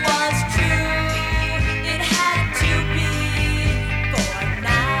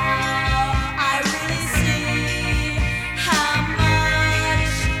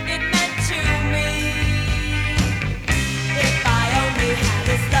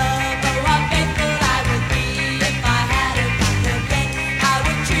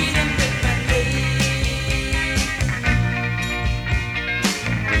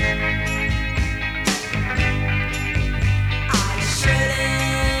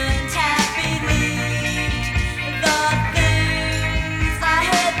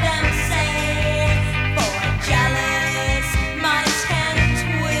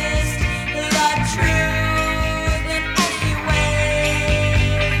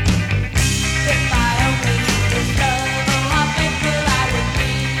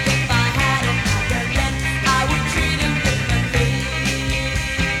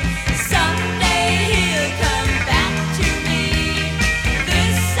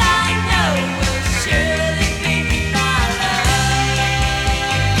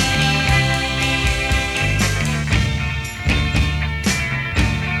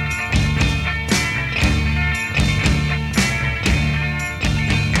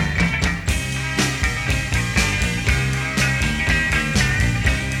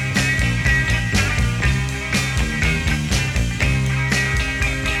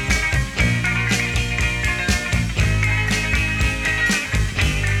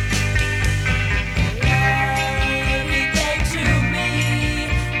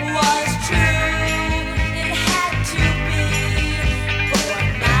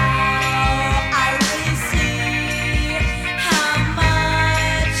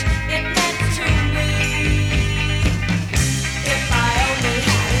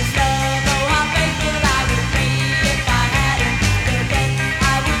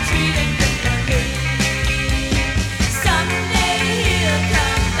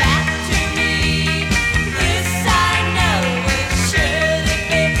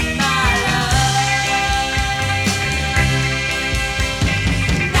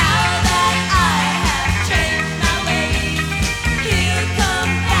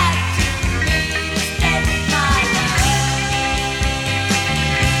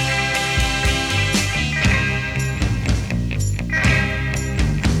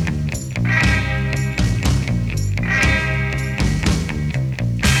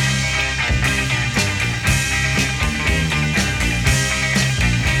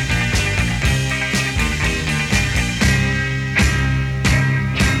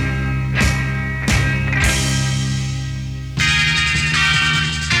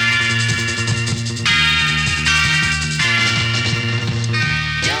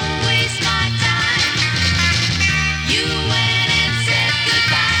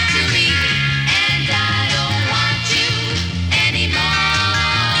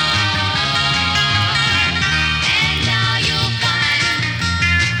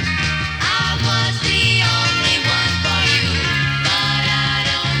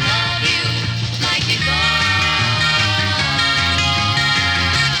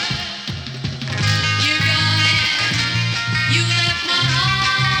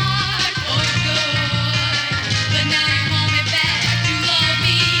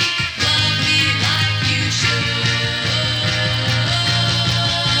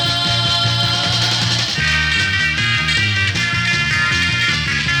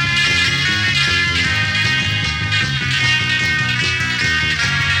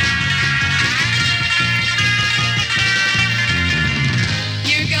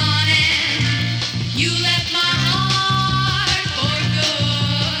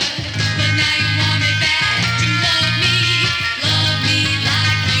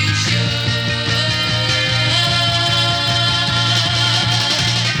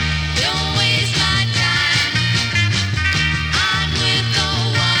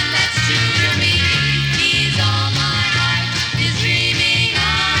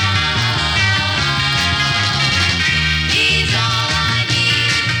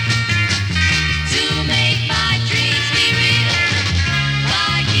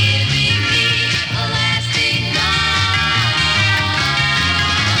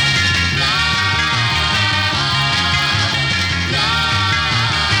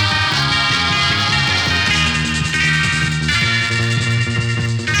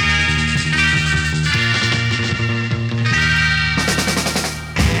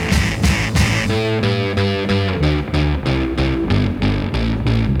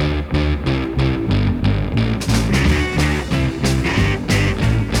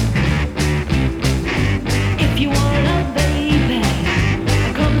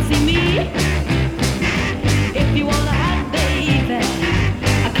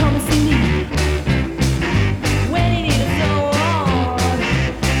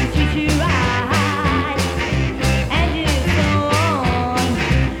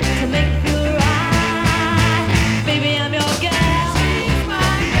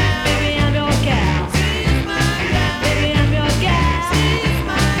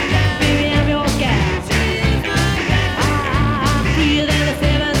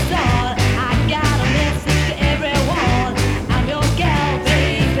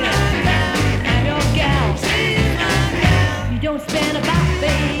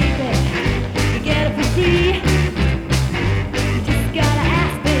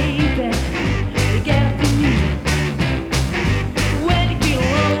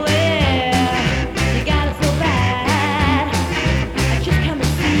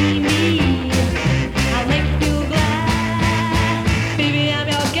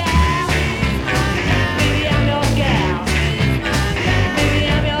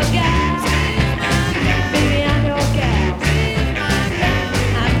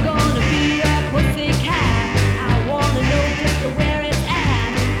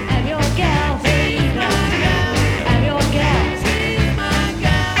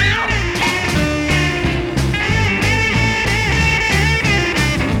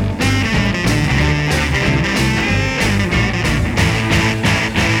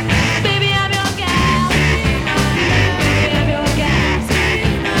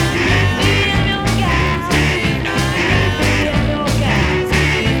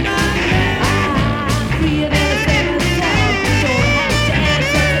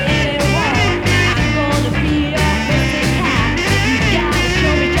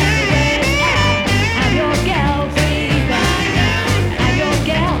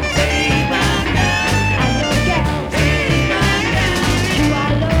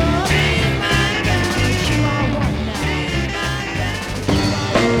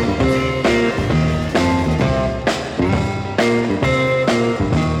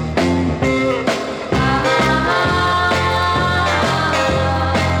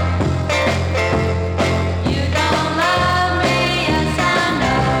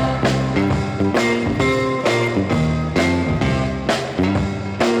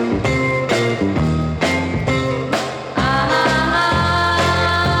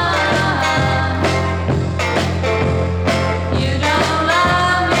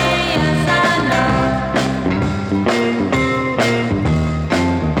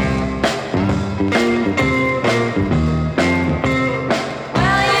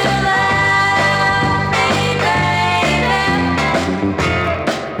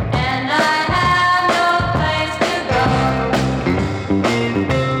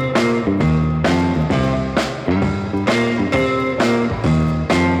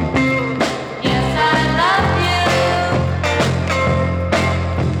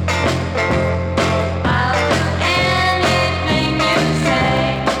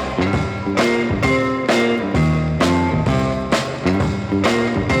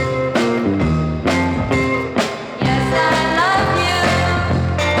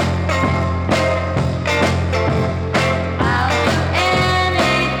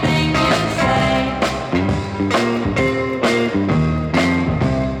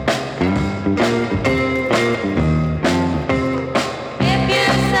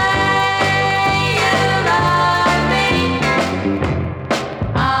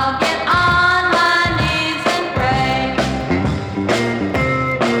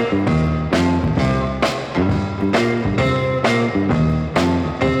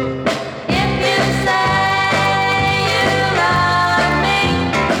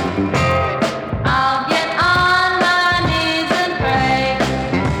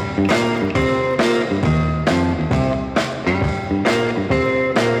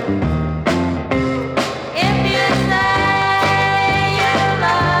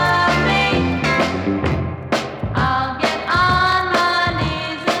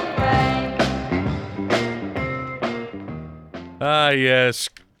Yes.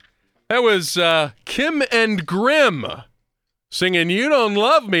 That was Kim and Grim singing You Don't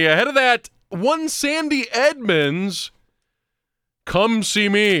Love Me. Ahead of that, one Sandy Edmonds, Come See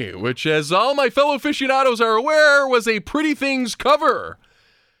Me, which, as all my fellow aficionados are aware, was a Pretty Things cover.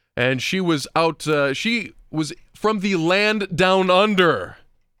 And she was she was from the land down under.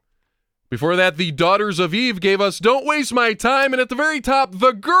 Before that, the Daughters of Eve gave us Don't Waste My Time, and at the very top,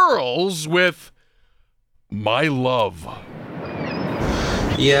 The Girls with My Love.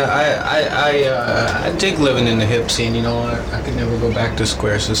 Yeah, I dig living in the hip scene. You know, I could never go back to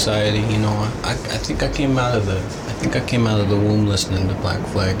square society. You know, I think I came out of the womb listening to Black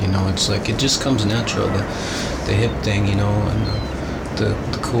Flag. You know, it's like it just comes natural, the hip thing. You know, and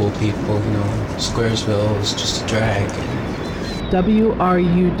the cool people. You know, Squaresville is just a drag.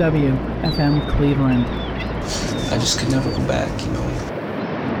 WRUW FM Cleveland. I just could never go back. You know.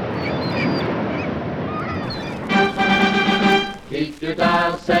 Keep your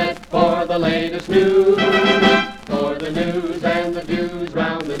dial set for the latest news, for the news and the views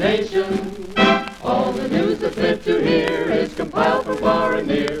round the nation. All the news that's fit to hear is compiled from far and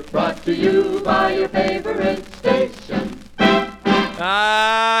near, brought to you by your favorite station.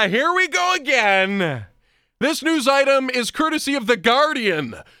 Here we go again. This news item is courtesy of The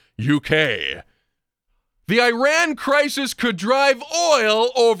Guardian, UK. The Iran crisis could drive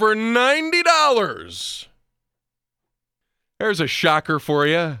oil over $90. There's a shocker for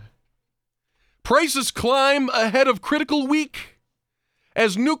you. Prices climb ahead of critical week.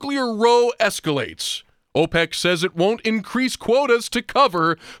 As nuclear row escalates, OPEC says it won't increase quotas to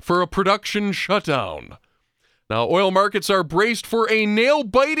cover for a production shutdown. Now, oil markets are braced for a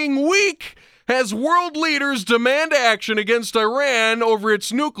nail-biting week as world leaders demand action against Iran over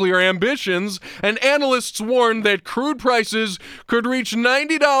its nuclear ambitions, and analysts warn that crude prices could reach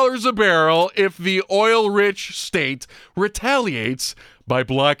 $90 a barrel if the oil-rich state retaliates by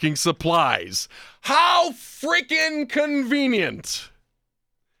blocking supplies. How freaking convenient!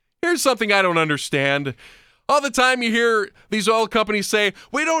 Here's something I don't understand. All the time you hear these oil companies say,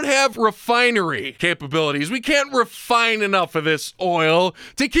 we don't have refinery capabilities. We can't refine enough of this oil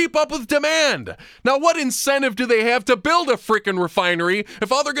to keep up with demand. Now, what incentive do they have to build a freaking refinery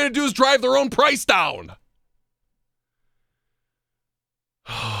if all they're going to do is drive their own price down?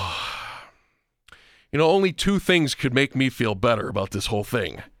 You know, only two things could make me feel better about this whole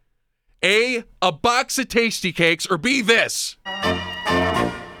thing. A box of Tasty Cakes, or B, this.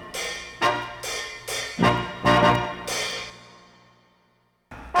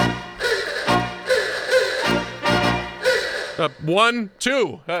 One,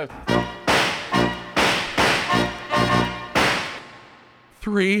 two,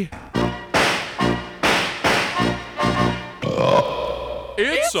 three.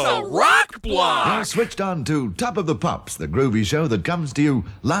 It's a rock block! Now switched on to Top of the Pops, the groovy show that comes to you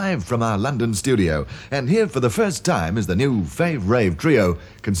live from our London studio. And here for the first time is the new Fave Rave trio,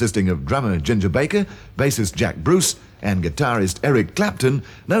 consisting of drummer Ginger Baker, bassist Jack Bruce, and guitarist Eric Clapton,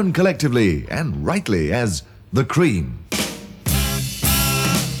 known collectively and rightly as The Cream.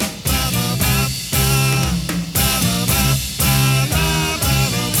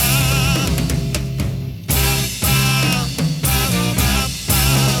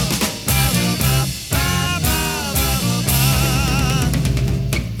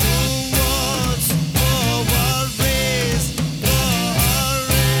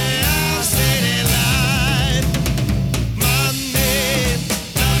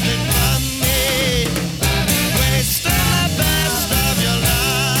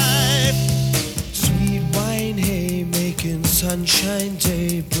 Sunshine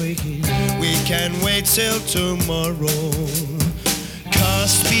day breaking, we can wait till tomorrow. Car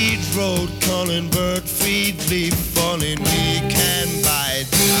speed road calling, bird feed leaf falling, we can buy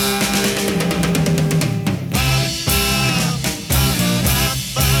time.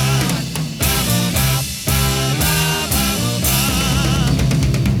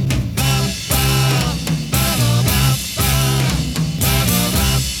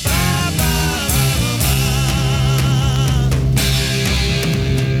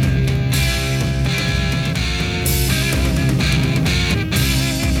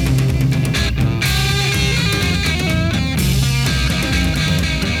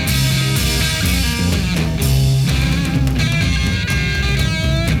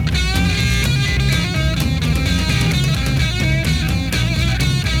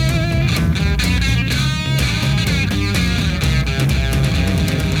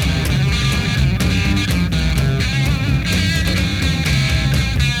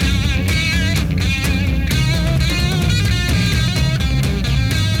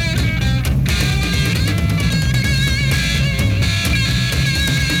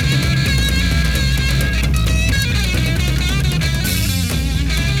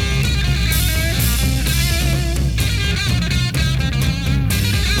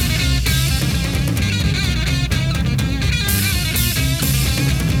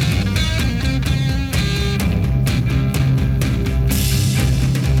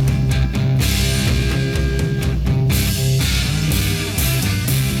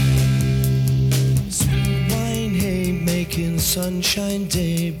 sunshine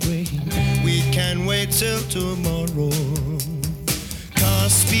daybreak. We can wait till tomorrow. Car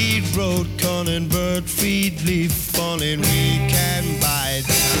speed, road corn and bird feed, leaf falling. We can buy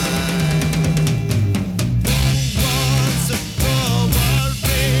time. Once a forward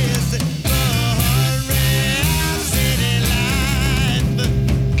race, the real city life.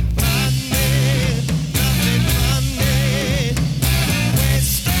 Money, nothing funny.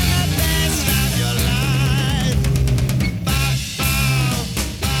 Waste the best of your life.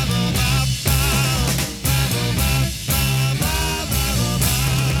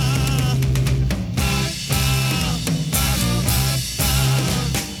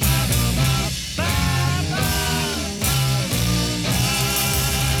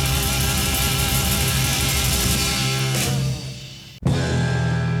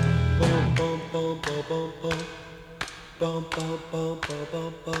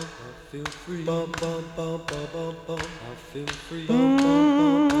 I feel free. I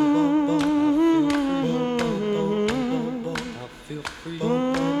feel free. I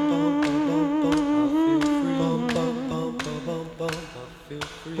feel free.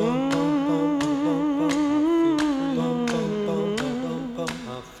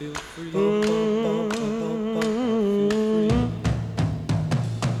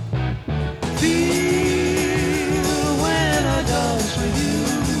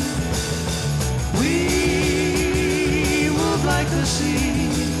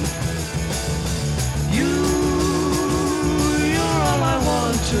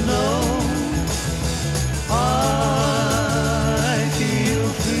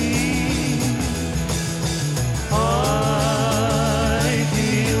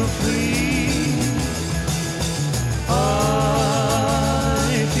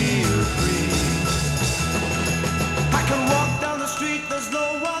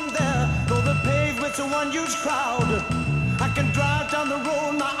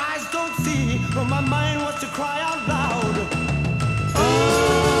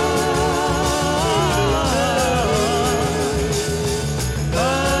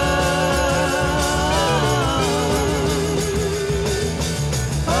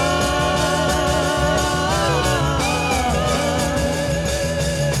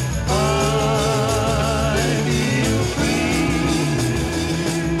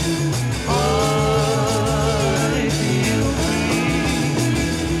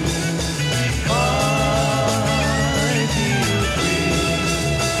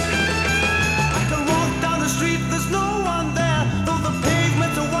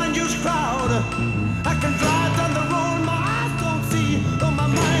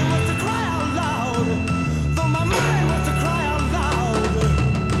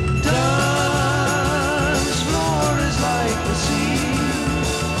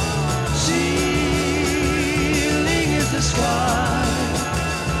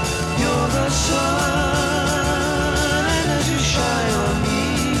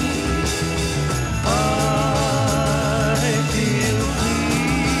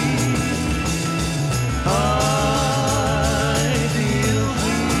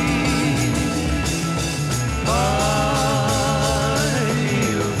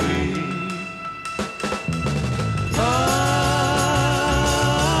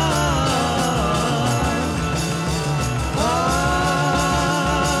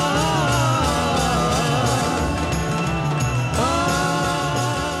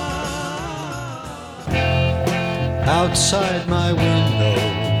 Outside my window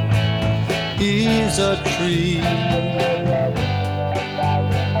is a tree.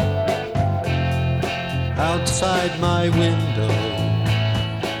 Outside my window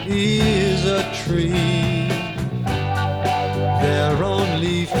is a tree. They're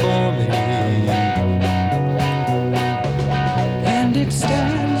only for me. And it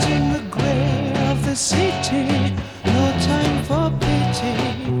stands in the glare of the city. No time for pity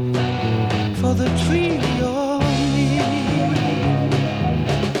for the tree or me.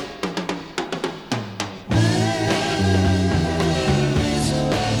 There is a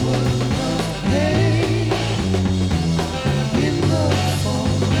world of pain in the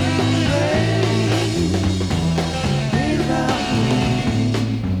falling rain around me.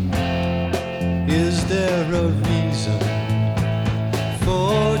 Is there a reason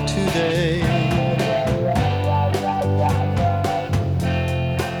for today?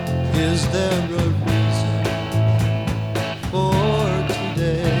 Is there a reason for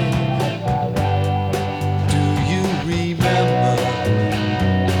today? Do you remember?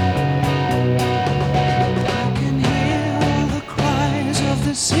 I can hear the cries of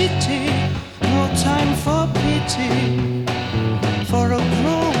the city. No time for pity for a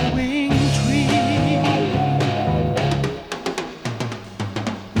growing tree.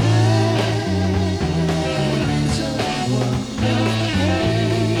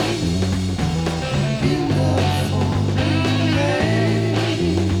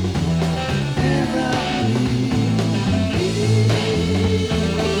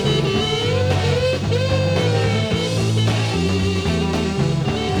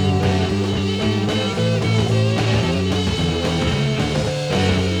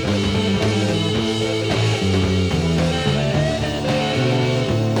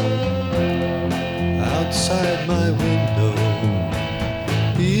 my window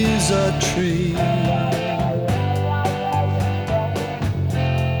is a tree.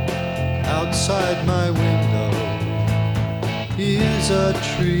 Outside my window is a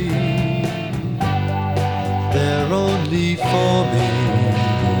tree. They're only for me.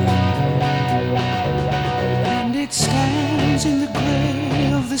 And it stands in the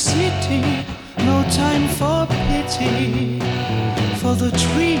gray of the city. No time for pity for the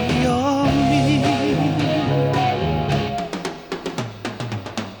tree or me.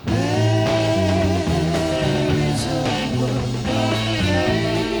 There is a world of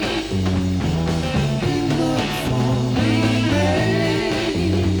pain in the falling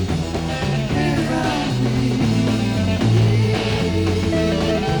rain around me.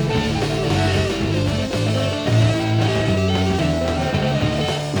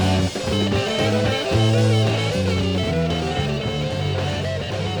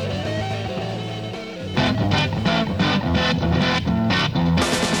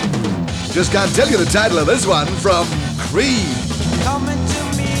 Just can't tell you the title of this one from Creed. Coming to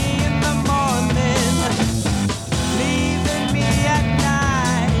me in the morning, leaving me at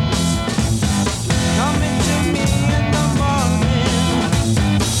night. Coming to me in the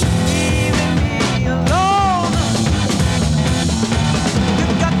morning, leaving me alone.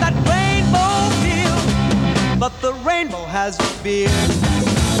 You've got that rainbow feel, but the rainbow has a beard.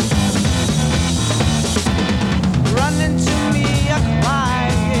 Running to me a crying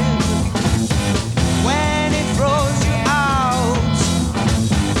when it throws you out.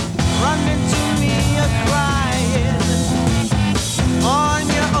 Running to me a crying on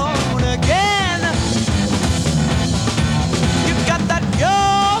your own again. You've got that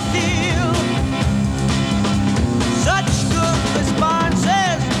pure feel, such good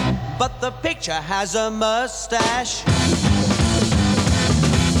responses, but the picture has a mustache.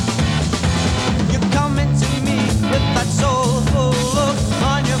 You're coming to me with that soulful look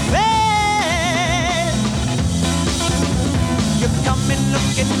on your face. You're coming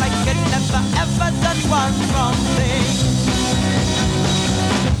looking like you never ever done one wrong thing.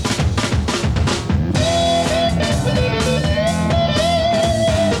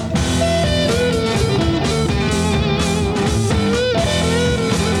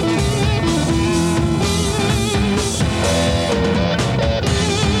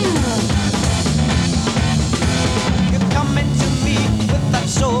 You're coming to me with that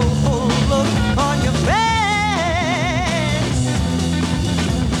soulful look on your face.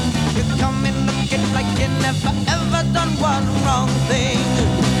 You're coming looking like you never ever done one wrong thing.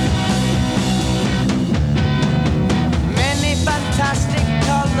 Many fantastic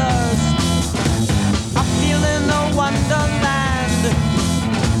colors, I feel in a wonderland.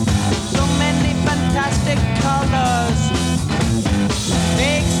 So many fantastic colors,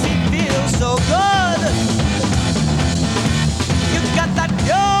 makes me feel so good. You've got that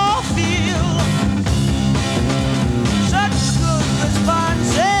pure feel, such good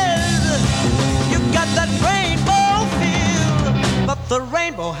responses. You've got that rainbow feel, but the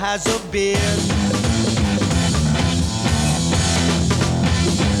rainbow has a beard.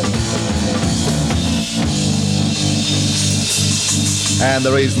 And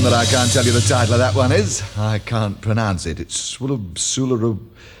the reason that I can't tell you the title of that one is I can't pronounce it. It's Swlabr.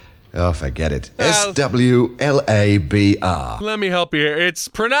 Oh, forget it. Swlabr. Let me help you here. It's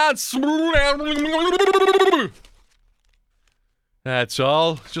pronounced. That's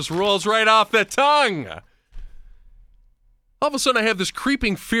all. Just rolls right off the tongue. All of a sudden, I have this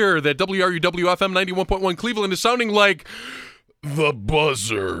creeping fear that WRUW-FM 91.1 Cleveland is sounding like the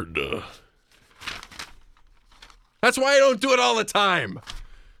Buzzard. That's why I don't do it all the time.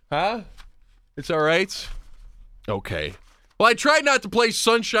 Huh? It's all right? Okay. Well, I tried not to play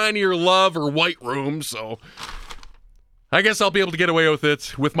Sunshiny or Love or White Room, so I guess I'll be able to get away with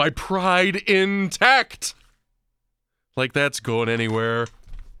it with my pride intact. Like that's going anywhere.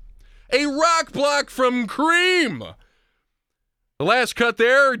 A rock block from Cream. The last cut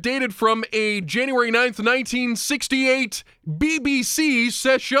there dated from a January 9th, 1968 BBC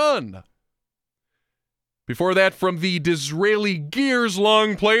session. Before that, from the Disraeli Gears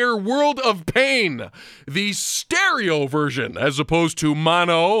long player, World of Pain, the stereo version as opposed to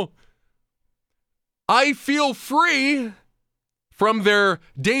mono. I Feel Free from their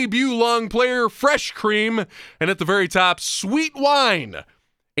debut long player, Fresh Cream, and at the very top, Sweet Wine,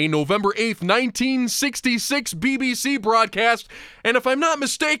 a November 8th, 1966 BBC broadcast. And if I'm not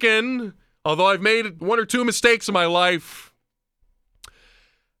mistaken, although I've made one or two mistakes in my life,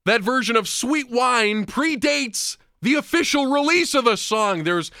 that version of Sweet Wine predates the official release of the song.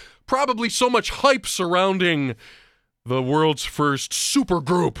 There's probably so much hype surrounding the world's first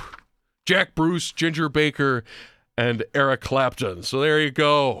supergroup Jack Bruce, Ginger Baker, and Eric Clapton. So there you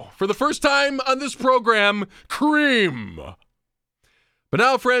go. For the first time on this program, Cream. But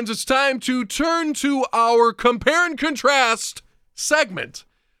now, friends, it's time to turn to our Compare and Contrast segment.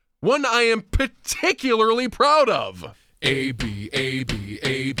 One I am particularly proud of. A, B, A, B,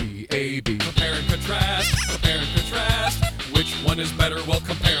 A, B, A, B. Compare and contrast, compare and contrast. Which one is better? Well,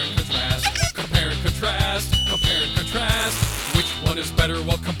 compare and contrast. Compare and contrast, compare and contrast. Which one is better?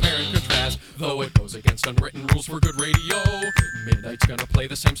 Well, compare and contrast. Though it goes against unwritten rules for good radio, Midnight's gonna play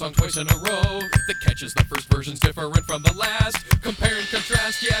the same song twice in a row. The catch is the first version's different from the last. Compare and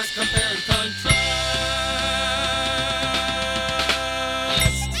contrast, yes, compare and contrast.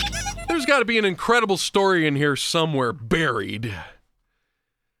 There's got to be an incredible story in here somewhere buried.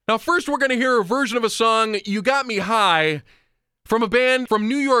 Now, first we're going to hear a version of a song, You Got Me High, from a band from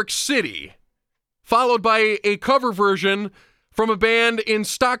New York City, followed by a cover version from a band in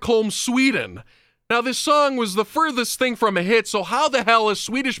Stockholm, Sweden. Now, this song was the furthest thing from a hit, so how the hell a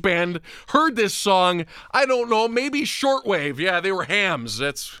Swedish band heard this song? I don't know, maybe shortwave. Yeah, they were hams.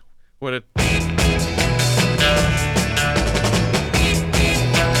 That's what it...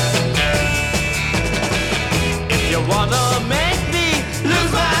 You wanna make me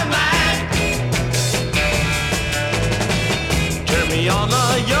lose my mind? Turn me on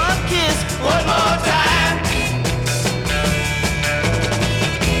your kiss one more time.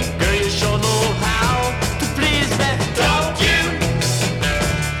 Girl, you sure know how to please me, don't you?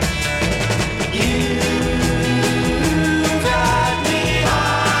 You got me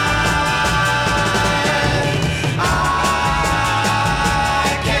high. I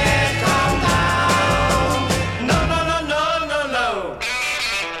can't calm down. No, no, no, no, no, no.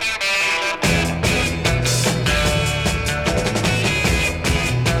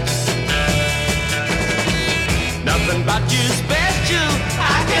 Nothing about you special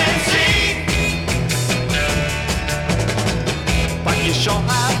I can see, but you sure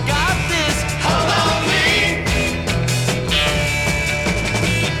have got this hold on me.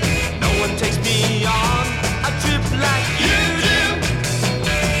 No one takes me on a trip like you do.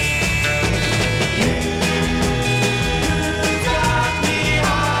 You got me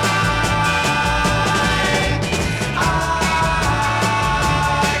high. I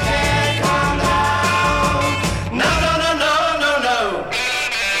can't calm down. No, no, no, no, no, no.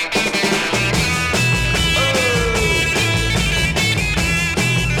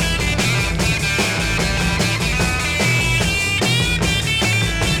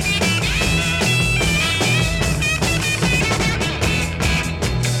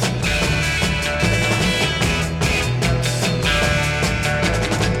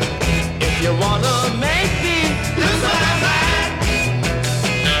 If you wanna make me lose my mind,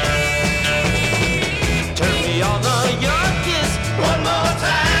 turn me on your kiss one more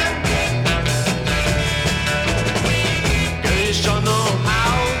time. Girl, you sure know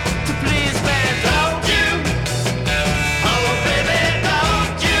how to please me, don't you? Oh, baby,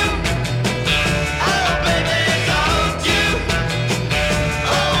 don't you? Oh, baby, don't you?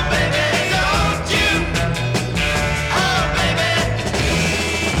 Oh, baby, don't you? Oh, baby.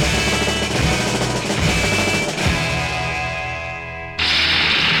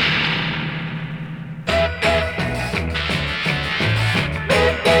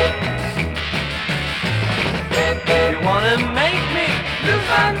 You wanna make me lose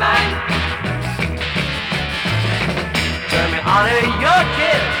my mind? Turn me on to your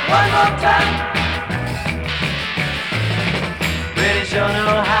kiss one more time. Really sure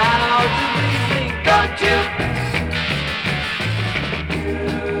know how to please me, don't you?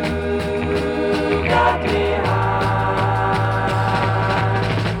 You got me high.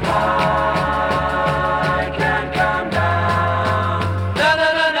 I can't calm down. No, no,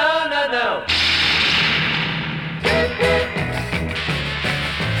 no, no, no, no.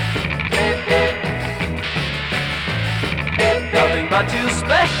 Nothing but you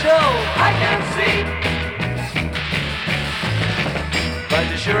special I can see, but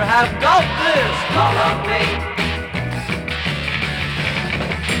you sure have got this all on me.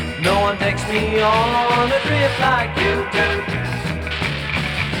 No one takes me on a trip like you do.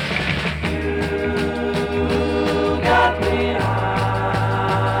 You got me high.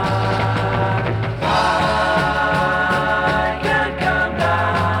 I can't come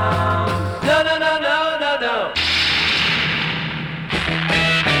down. No, no, no, no, no, no.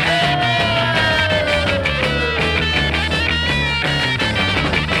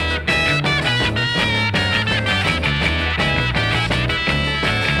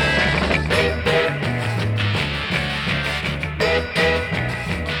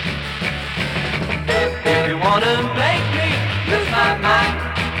 If you wanna make me lose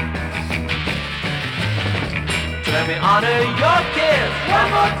Let me honor your kiss one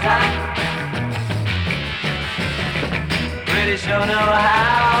more time. Pretty sure know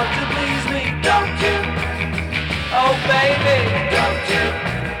how to please me, don't you? Oh baby, don't you?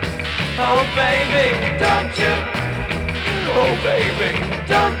 Oh baby, don't you? Oh baby,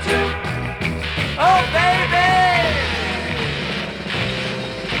 don't you? Oh baby.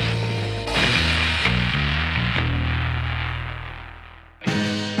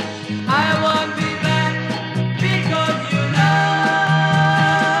 I won't be back because you know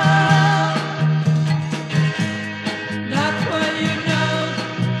that's what you know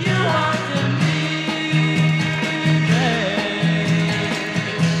you want to be, babe.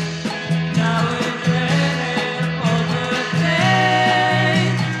 Now it's raining over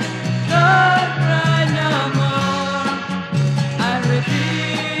things. Don't cry no more. I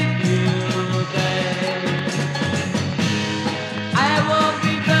repeat you, babe. I won't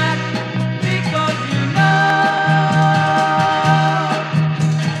be back because you know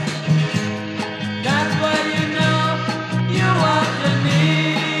that's what you know you want to need,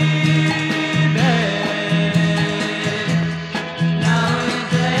 babe. Now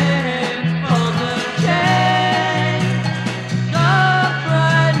it's heading for the change. Don't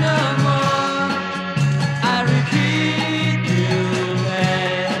cry no more. I repeat you,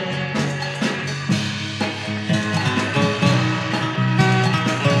 babe.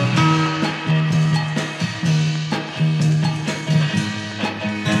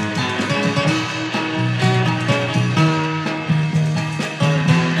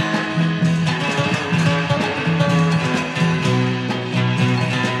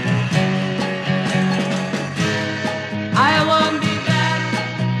 I won't be back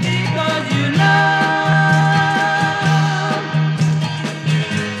because you know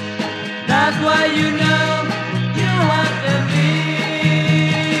that's why you know you want to be,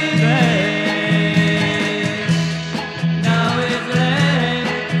 babe. Now it's raining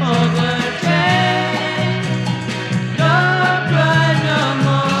for the change. Don't cry no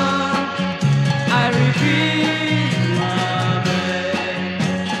more. I repeat, my babe.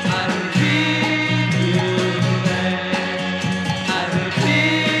 I repeat you, babe. I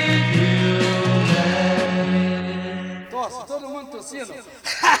repeat you, babe. Tosse, todo mundo tossindo.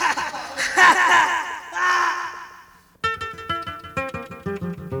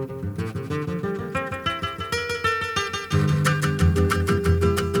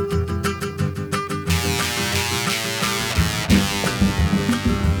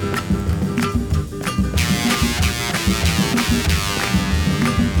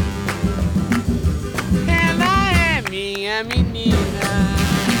 Ela é minha menina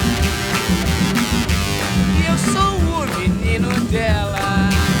e eu sou o menino dela.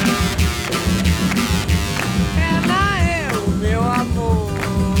 Ela é o meu amor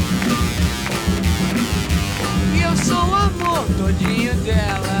e eu sou o amor todinho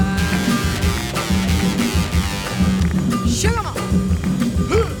dela. Chega a mão.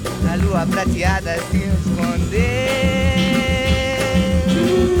 A lua prateada se escondeu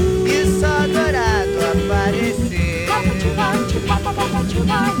e só dourado apareceu.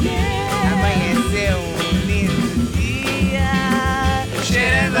 Amanheceu um lindo dia,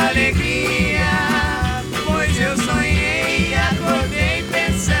 Cheirando alegria, pois eu sonhei e acordei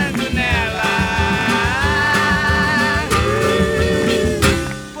pensando nela.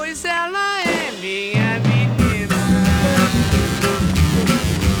 Pois ela é minha menina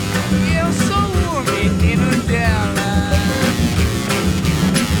e eu sou o menino dela.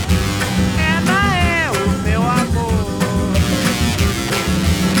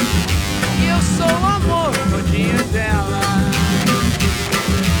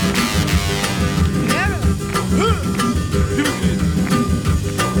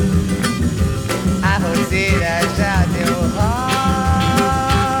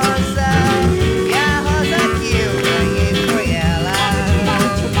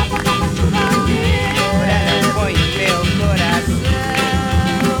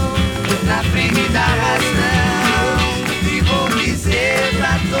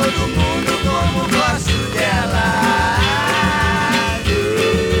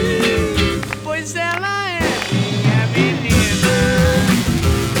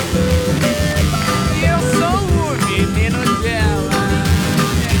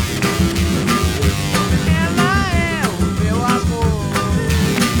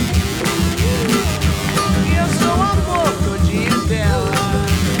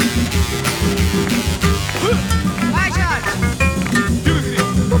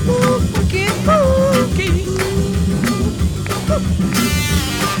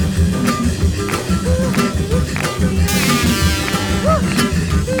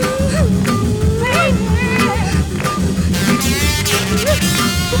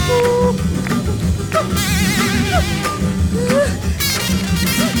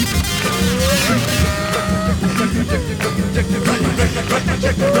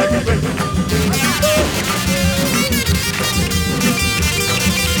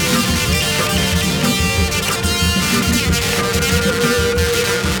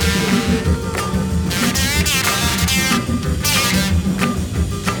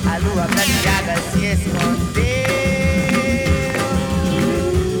 A lua prateada se escondeu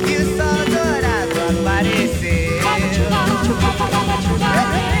e o sol dourado apareceu.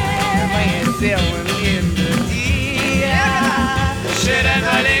 Amanheceu um lindo dia, cheirando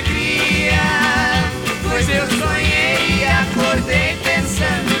alegria, pois eu sonhei e acordei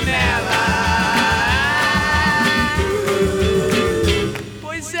pensando nela.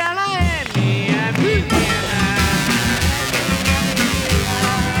 Pois ela é minha menina.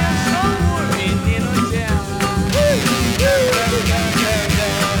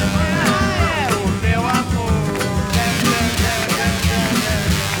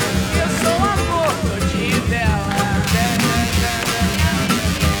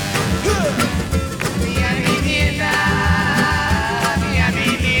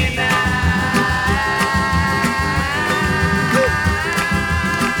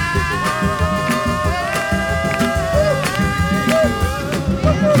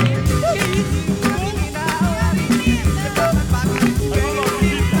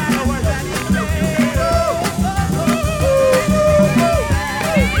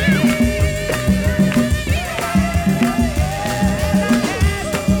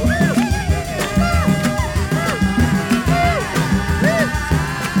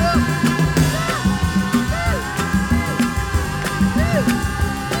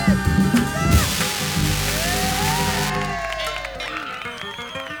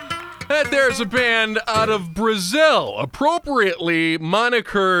 There's a band out of Brazil, appropriately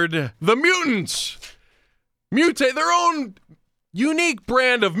monikered the Mutants. Mutate their own unique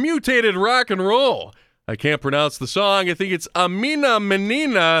brand of mutated rock and roll. I can't pronounce the song. I think it's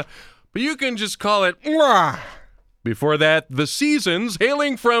Menina, but you can just call it Mwah. Before that, The Seasons,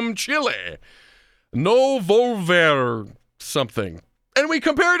 hailing from Chile. No Volvere something. And we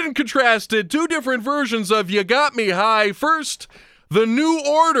compared and contrasted two different versions of You Got Me High. First, The New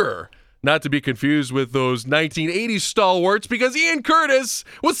Order. Not to be confused with those 1980s stalwarts, because Ian Curtis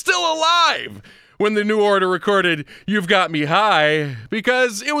was still alive when the New Order recorded You've Got Me High,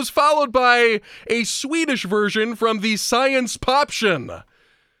 because it was followed by a Swedish version from the Science Poption.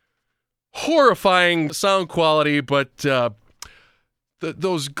 Horrifying sound quality, but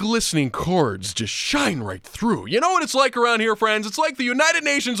those glistening chords just shine right through. You know what it's like around here, friends? It's like the United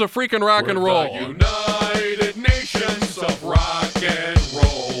Nations of freaking rock and roll. The United Nations of rock and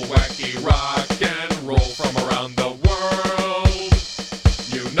roll. Wacky rock and roll from around the world.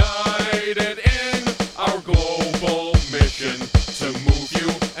 United in our global mission to move you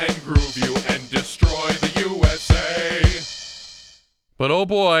and groove you and destroy the USA. But oh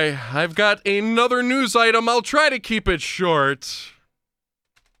boy, I've got another news item. I'll try to keep it short.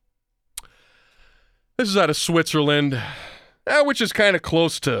 This is out of Switzerland, which is kind of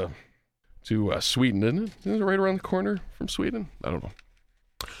close to Sweden, isn't it? Isn't it right around the corner from Sweden? I don't know.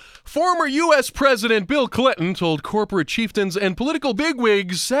 Former U.S. President Bill Clinton told corporate chieftains and political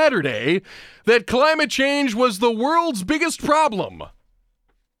bigwigs Saturday that climate change was the world's biggest problem.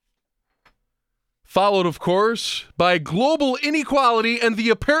 Followed, of course, by global inequality and the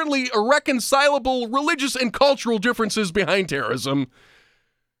apparently irreconcilable religious and cultural differences behind terrorism.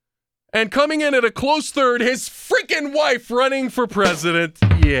 And coming in at a close third, his freaking wife running for president.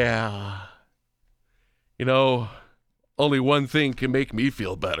 Yeah. You know, only one thing can make me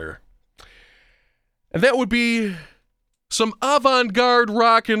feel better. And that would be some avant-garde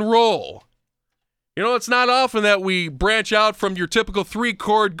rock and roll. You know, it's not often that we branch out from your typical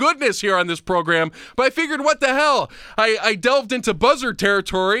three-chord goodness here on this program, but I figured, what the hell? I delved into buzzard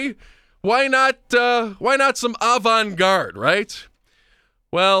territory. Why not some avant-garde, right?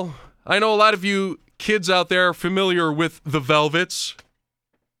 Well, I know a lot of you kids out there are familiar with the Velvets.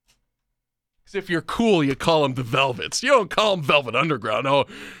 If you're cool, you call them the Velvets. You don't call them Velvet Underground. Oh,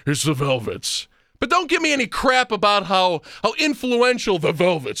 it's the Velvets. But don't give me any crap about how influential the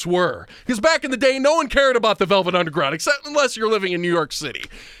Velvets were. Because back in the day, no one cared about the Velvet Underground, except unless you're living in New York City.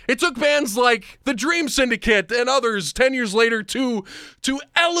 It took bands like the Dream Syndicate and others 10 years later to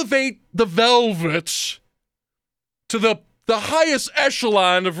elevate the Velvets to the highest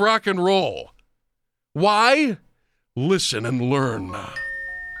echelon of rock and roll. Why? Listen and learn.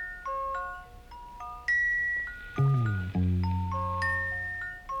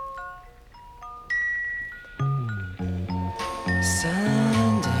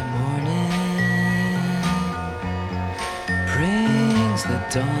 Sunday morning,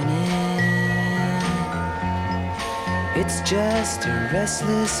 dawning. It's just a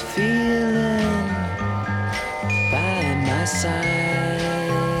restless feeling by my side.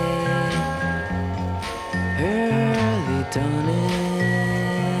 Early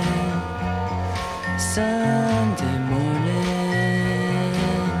dawning, Sunday morning.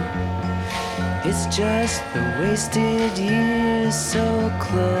 It's just the wasted years so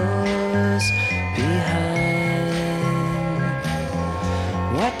close behind.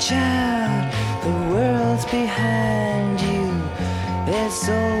 Watch out, the world's behind you. There's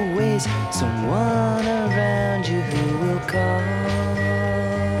always someone around you who will call.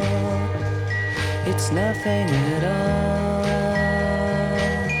 It's nothing at all.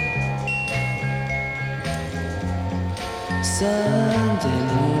 Sunday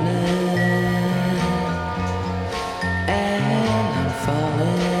morning, and I'm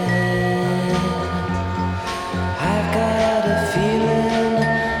falling. I've got a feeling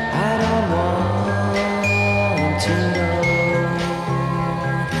I don't want to know.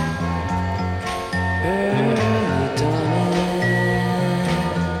 Early dawning,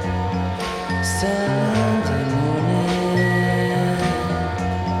 Sunday morning.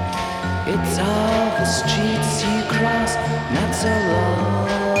 It's all the streets you crossed not so long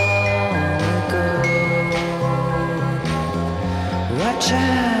ago. Watch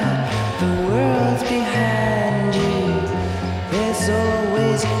out, the world's behind you. There's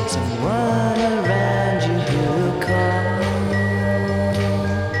always someone around you who will call.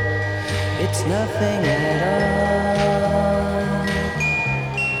 It's nothing at all.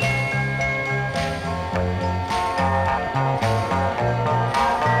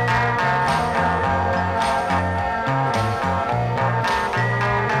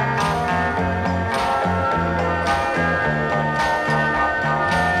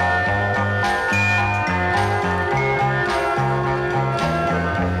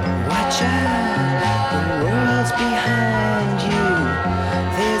 Watch out, the world's behind you.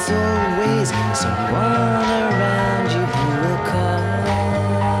 There's always someone around you who will call.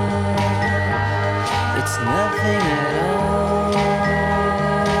 It's nothing at all.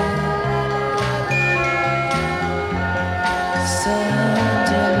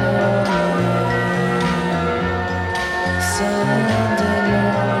 Sunday morning, Sunday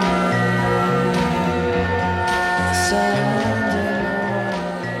morning, Sunday morning.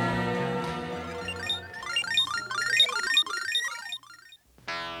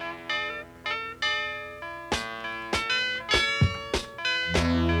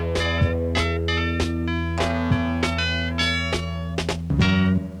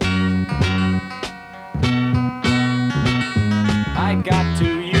 I got to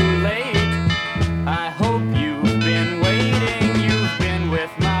you late. I hope you've been waiting. You've been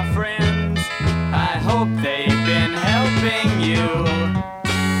with my friends. I hope they've been helping you.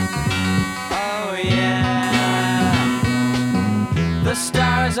 Oh yeah. The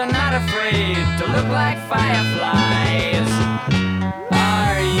stars are not afraid to look like fireflies.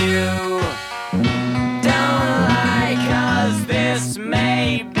 Are you? Don't lie, 'cause this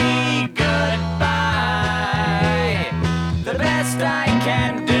may be goodbye. The best I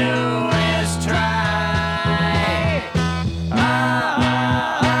can do is try.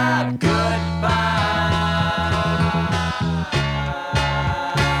 Goodbye.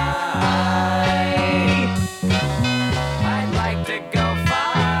 I'd like to go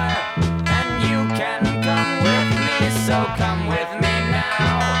far, and you can come with me, so come with me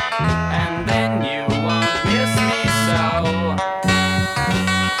now, and then you won't miss me so.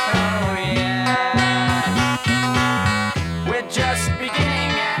 Oh yeah. We're just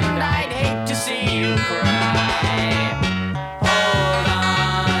beginning and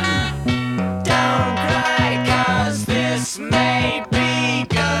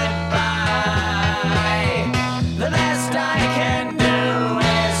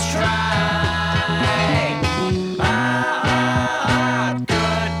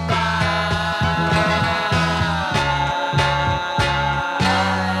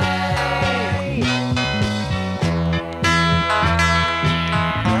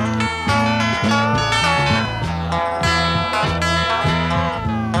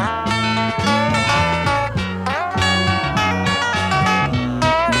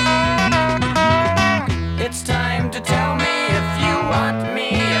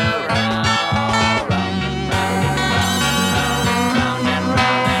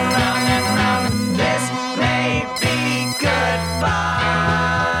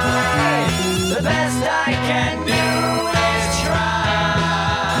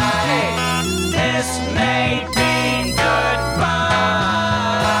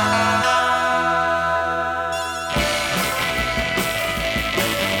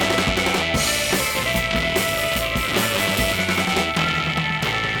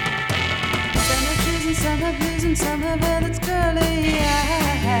summer blues and summer hair that's curly.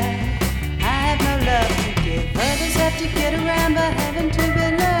 I have no love to give. Others have to get around by having to be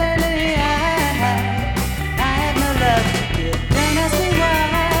early. I have no love to give. Don't ask me why.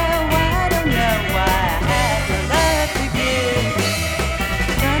 I don't know why. I have no love to give.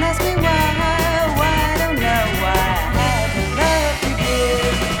 Don't ask me why. I don't know why. I have no love to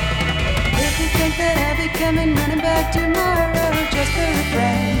give. If you think that I'll be coming running back tomorrow just for a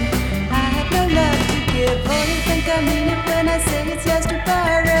friend, I have no love to give. Oh, you think I mean it when I say it's yours to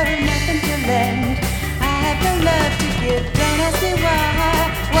borrow, nothing to lend. I have no love to give. Don't ask me why.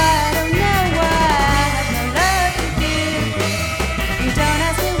 I don't know why. I have no love to give. Don't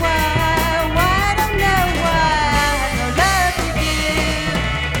ask me why. I don't know why. I have no love to give.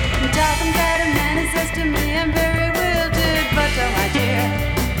 Talking about a man who says to me I'm very wilted, but oh my dear,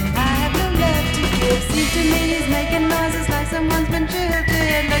 I have no love to give. Seems to me he's making noises like someone's been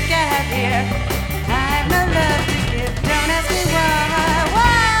jilted. Look out here, I have no love to give. Don't ask me why. I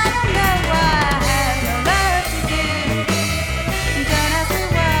don't know why. I have no love to give. Don't ask me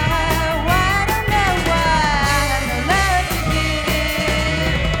why. I don't know why. I have no love to give.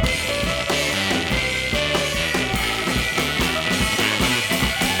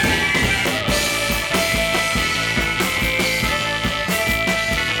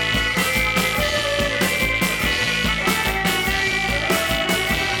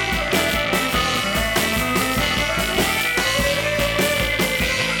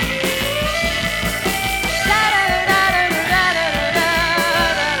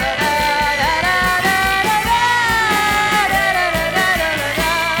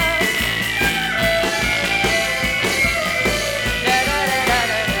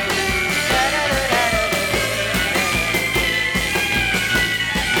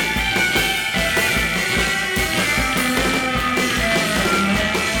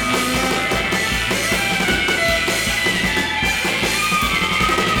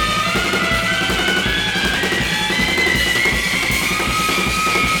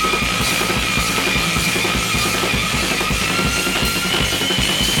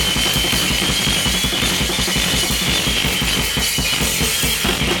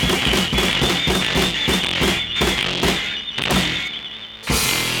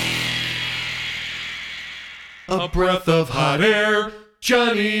 A breath of hot air,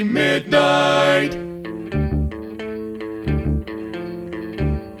 Johnny Midnight.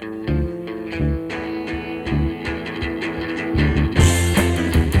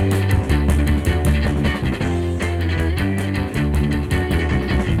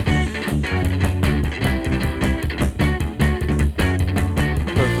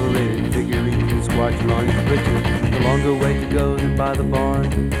 Perforated figurines, watch along the picture. A longer way to go than by the barn.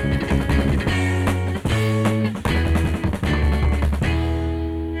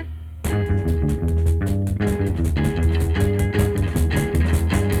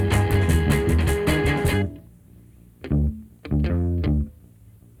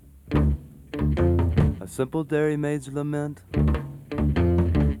 Simple Dairymaid's lament.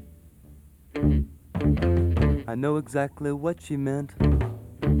 I know exactly what she meant.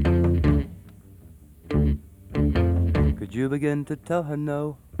 Could you begin to tell her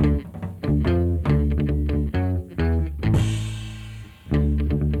no?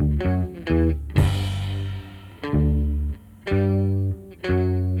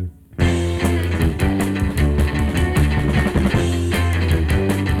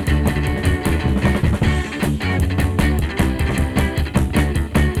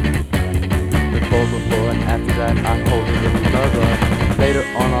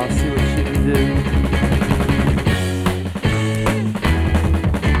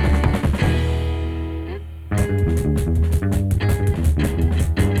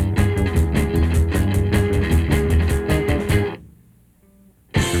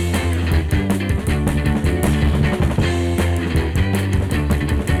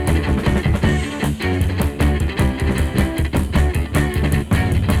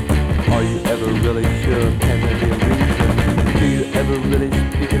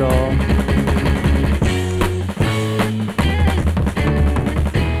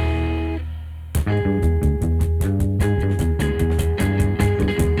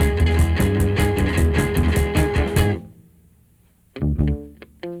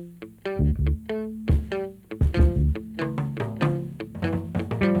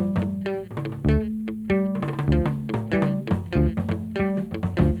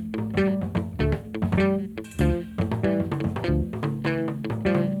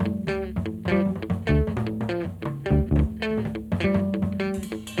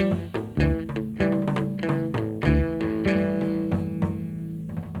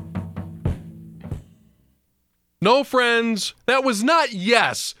 No, friends, that was not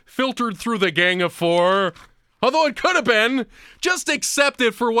yes filtered through the Gang of Four. Although it could have been. Just accept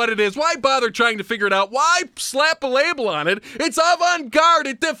it for what it is. Why bother trying to figure it out? Why slap a label on it? It's avant-garde.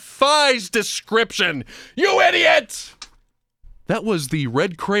 It defies description. You idiot! That was the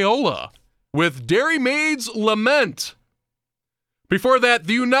Red Crayola with Dairymaid's Lament. Before that,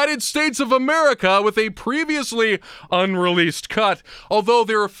 the United States of America with a previously unreleased cut, although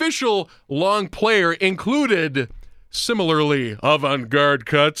their official long player included similarly avant-garde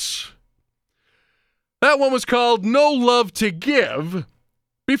cuts. That one was called No Love to Give.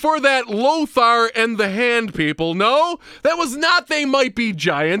 Before that, Lothar and the Hand People. No, that was not They Might Be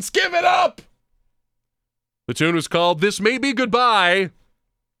Giants. Give it up! The tune was called This May Be Goodbye.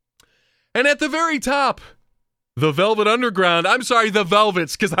 And at the very top, the Velvet Underground. I'm sorry, the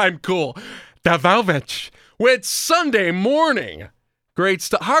Velvets, because I'm cool. The Velvets with Sunday Morning. Great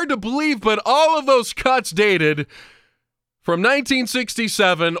stuff. Hard to believe, but all of those cuts dated from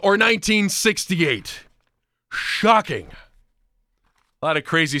 1967 or 1968. Shocking. A lot of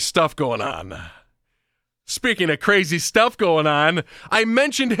crazy stuff going on. Speaking of crazy stuff going on, I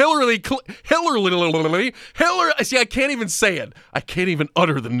mentioned Hillary. See, I can't even say it. I can't even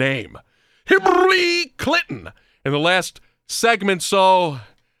utter the name. Hillary Clinton in the last segment, so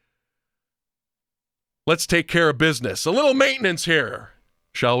let's take care of business. A little maintenance here,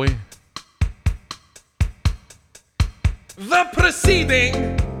 shall we? The preceding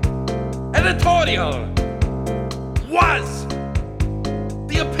editorial was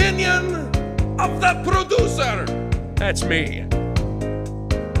the opinion of the producer. That's me.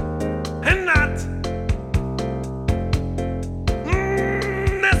 And not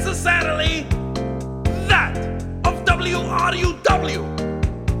necessarily that of WRUW,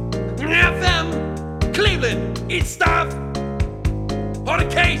 FM, Cleveland, East Staff, or the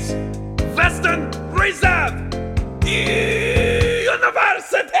case, Western Reserve University!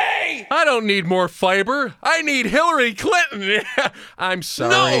 I don't need more fiber. I need Hillary Clinton. I'm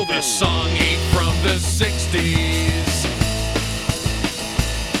sorry. No, this song ain't from the 60s.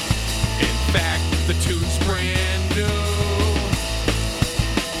 In fact, the tune's brand new.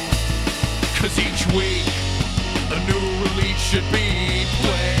 'Cause each week, a new release should be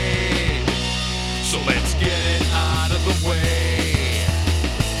played. So let's get it out of the way.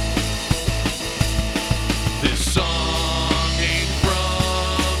 This song ain't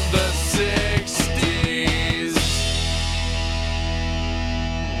from the 60s.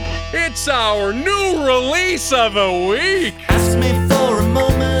 It's our new release of the week. Ask me for a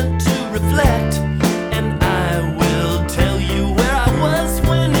moment to reflect, and I will tell you where I was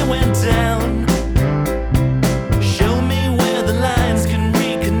when it went down. Show me where the lines can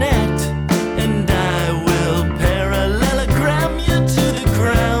reconnect, and I will parallelogram you to the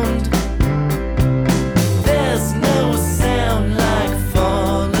ground. There's no sound like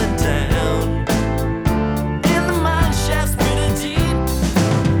falling down, and the mine shaft's pretty deep.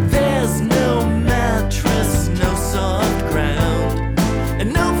 There's no mattress, no soft ground,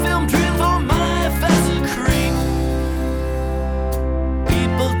 and no film trim for my faster creep.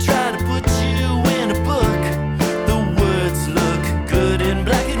 People try to put you in a book. The words look good in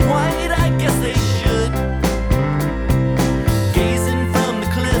black and white, I guess they should. Gazing from the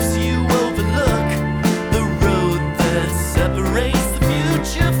cliffs you overlook, the road that separates the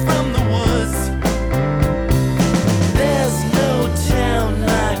future from the woods. There's no town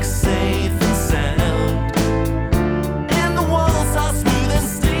like safe and sound, and the walls are smooth and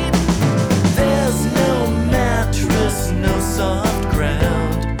steel.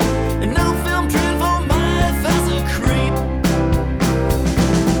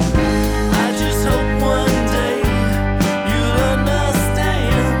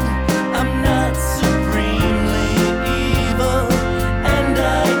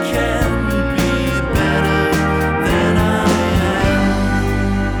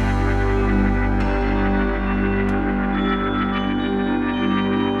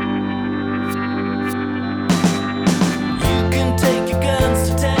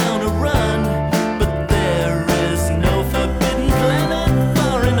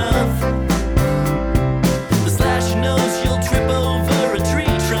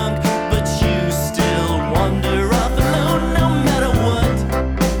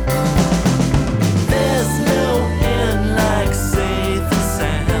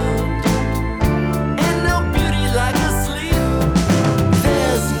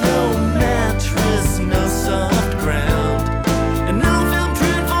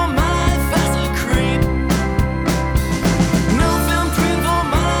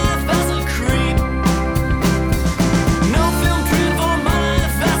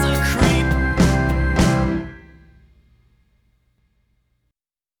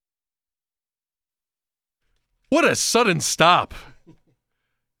 What a sudden stop.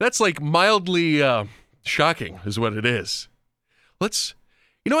 That's like mildly shocking is what it is. I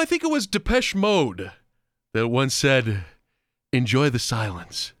think it was Depeche Mode that once said, enjoy the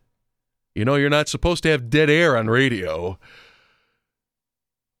silence. You're not supposed to have dead air on radio.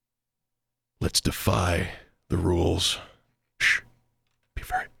 Let's defy the rules. Shh.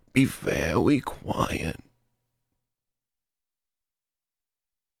 Be very quiet.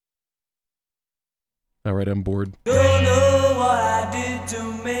 All right, I'm bored. Don't know what I did to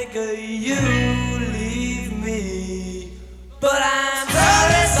make you leave me, but I'm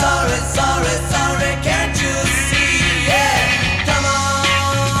sorry, sorry, sorry, sorry, can't you see? Yeah, come on,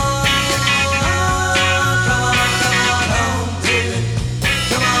 come on, come on home, baby.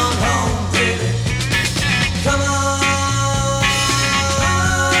 Come on home, baby. Come on,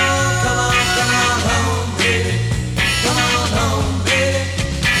 come on, come on home, baby. Come on home, baby.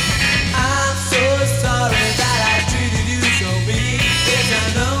 I'm so sorry that I treated you so mean. Yes,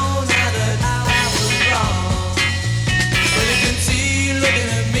 I know now that I was wrong. But you can see, looking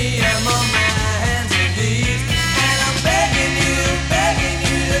at me, I'm on my hands and knees, and I'm begging you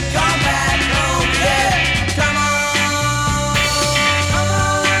to come back home. Yeah, come on, come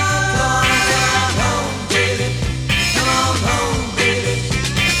on, come on home, baby. Come on home, baby.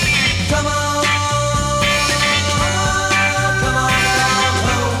 Come on, come on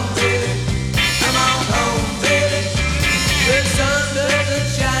home, baby. Come on home, baby. The sun doesn't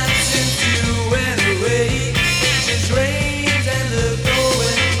shine since you went away. It just rains and the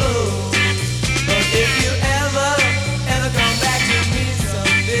going blows. But if you ever come back to me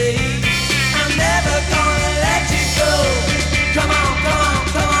someday, I'm never gonna let you go. Come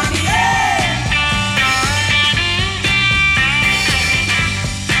on, yeah.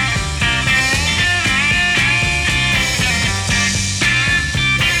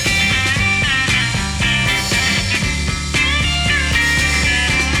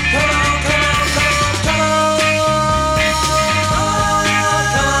 Come on, come on, come on, come on.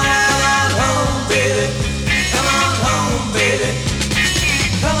 Come on home, baby. Come on home, baby.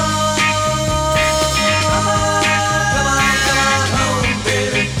 Come on, come on home,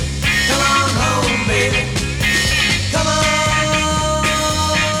 baby. Come on home, baby. Come on,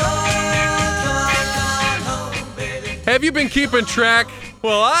 home, baby. Have you been keeping track?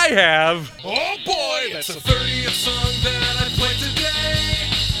 Well, I have. Oh boy, that's the 30th song that I played today.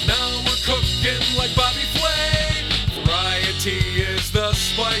 Now we're cooking like Bobby Flay. Variety is the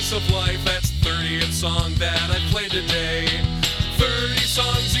spice of life. That's the 30th song that I played today. 30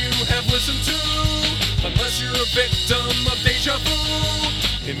 songs you have listened to, unless you're a victim of deja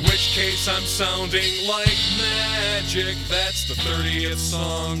vu, in which case I'm sounding like magic. That's the 30th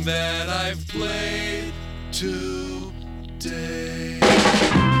song that I've played today.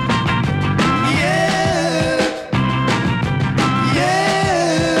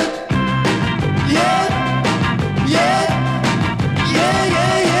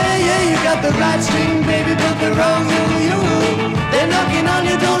 You got the right string, baby, but the wrong yo-yo. They're knocking on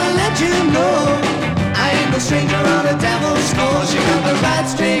your door to let you know I ain't no stranger on a devil's course. You got the right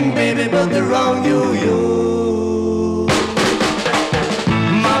string, baby, but the wrong yo-yo.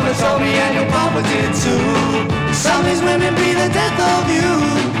 Mama told me and your papa did too. Some of these women be the death of you.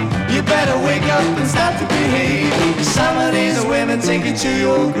 You better wake up and start to behave. Some of these women take you to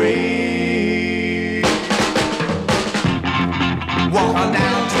your grave. Walk on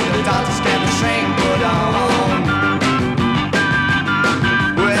down to the doctor's, get the string put on.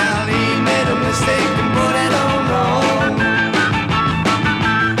 Well, he made a mistake and put it on wrong.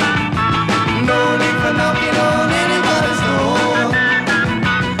 No need for knocking on anybody's door.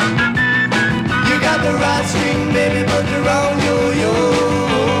 You got the right string, baby, but the wrong yo-yo.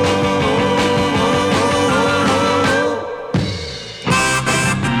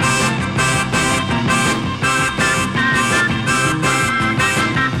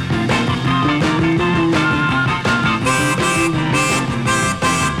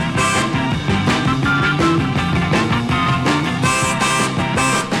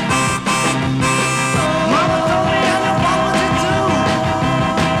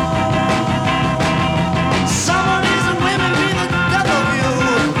 Summer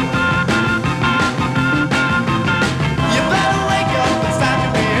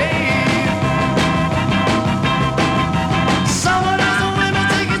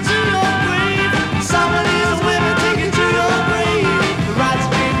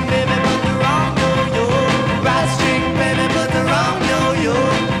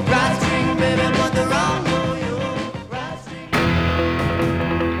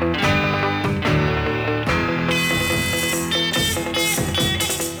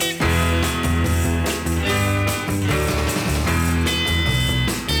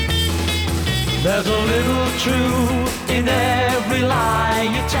There's a little truth in every lie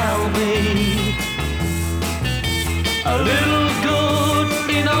you tell me. A little good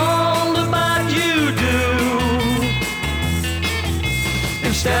in all the bad you do.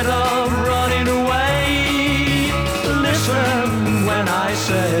 Instead of running away, listen when I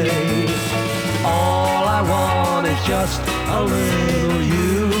say, all I want is just a little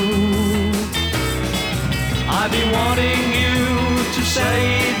you. I've been wanting you to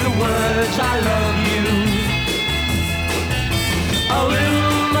say the words I love you. A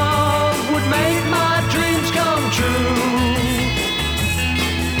little love would make my dreams come true.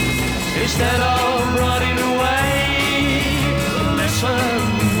 Instead of running away, listen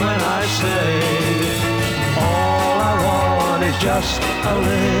when I say, all I want is just a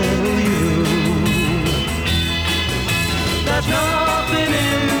little you. There's nothing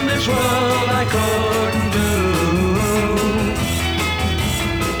in this world I couldn't do.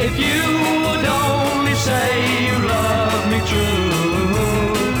 If you would only say you love me true.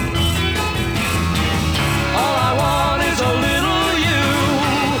 All I want is a little you,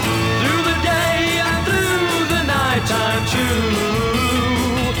 through the day and through the night time too.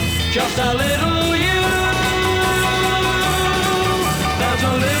 Just a little you. There's a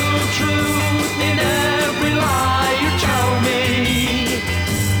little truth in every lie you tell me.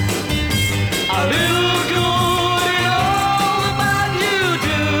 A little good in all the bad you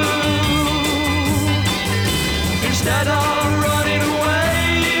do. Instead of running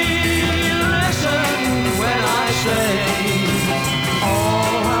away, listen when I say,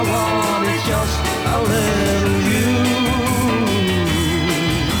 all I want is just a little you.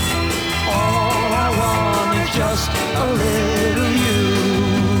 All I want is just a little you.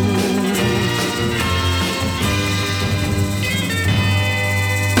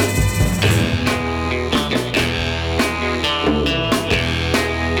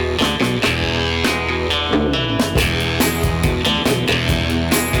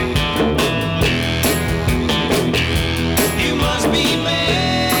 You must be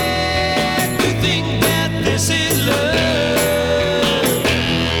mad to think that this is love.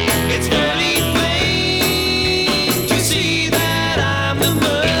 It's very plain to see that I'm the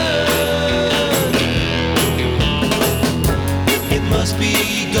mud. It must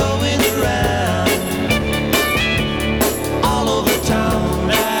be going around all over town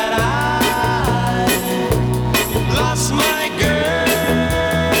that I lost my girl.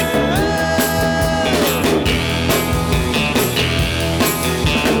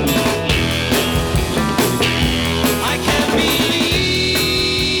 I can't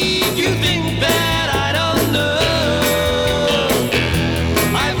believe you think that I don't know.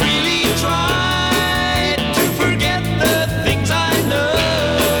 I've really tried to forget the things I know.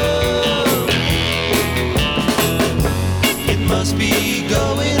 It must be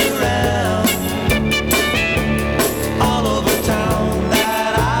going around all over town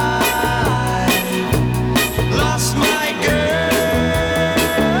that I lost my girl.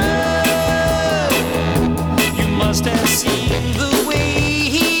 You must have seen the way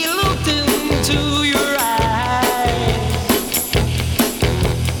he looked into your eyes.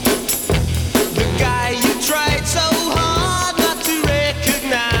 The guy you tried so hard not to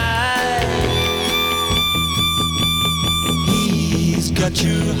recognize. He's got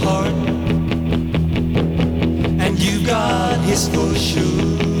your heart, and you got his for sure.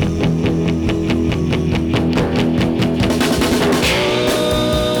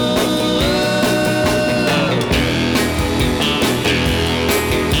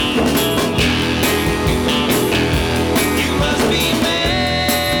 You must be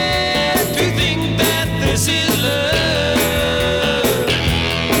mad to think that this is love.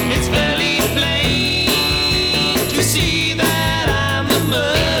 It's very plain to see that I'm the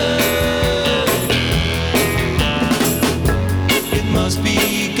mud. It must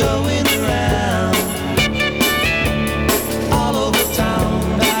be going around all over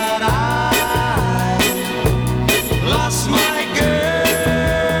town that I lost my girl.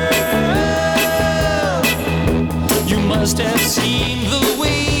 You must have seen the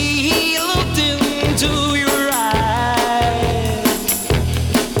way he looked into your eyes.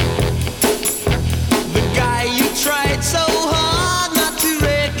 The guy you tried so hard not to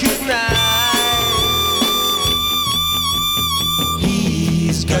recognize.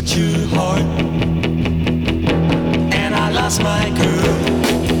 He's got your heart, and I lost my girl.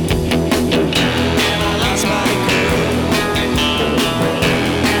 And I lost my girl.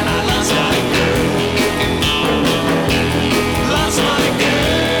 And I lost my girl. Lost my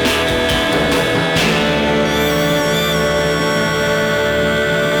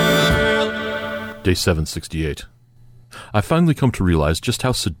Day 768. I finally come to realize just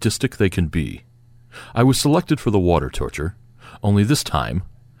how sadistic they can be. I was selected for the water torture, only this time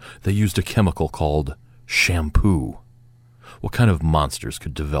they used a chemical called shampoo. What kind of monsters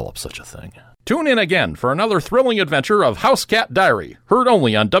could develop such a thing? Tune in again for another thrilling adventure of House Cat Diary, heard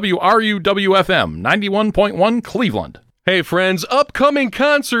only on WRUW-FM 91.1 Cleveland. Hey friends, upcoming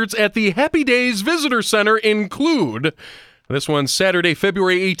concerts at the Happy Days Visitor Center include, this one Saturday,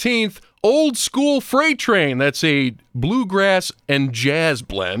 February 18th, Old School Freight Train. That's a bluegrass and jazz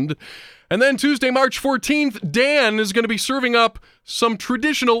blend. And then Tuesday, March 14th, Dan is going to be serving up some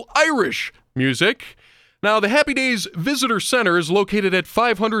traditional Irish music. Now, the Happy Days Visitor Center is located at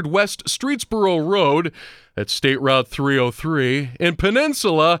 500 West Streetsboro Road, that's State Route 303, in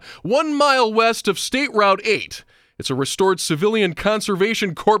Peninsula, 1 mile west of State Route 8. It's a restored civilian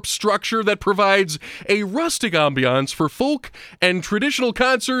conservation corps structure that provides a rustic ambiance for folk and traditional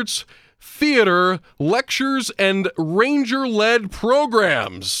concerts, theater, lectures, and ranger-led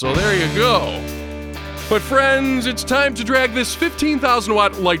programs. So there you go. But friends, it's time to drag this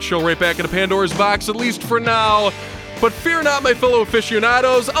 15,000-watt light show right back into Pandora's box, at least for now. But fear not, my fellow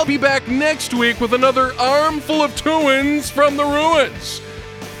aficionados, I'll be back next week with another armful of tunes from the ruins.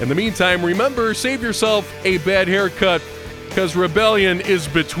 In the meantime, remember, save yourself a bad haircut, because rebellion is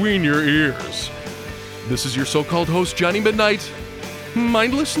between your ears. This is your so-called host, Johnny Midnight,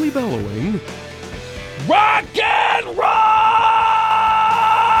 mindlessly bellowing, rock and roll!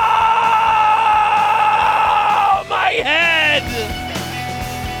 My head!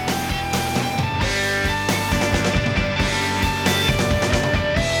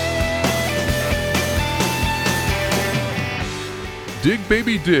 Dig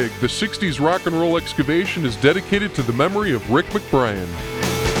Baby Dig, the 60s rock and roll excavation is dedicated to the memory of Rick McBrien.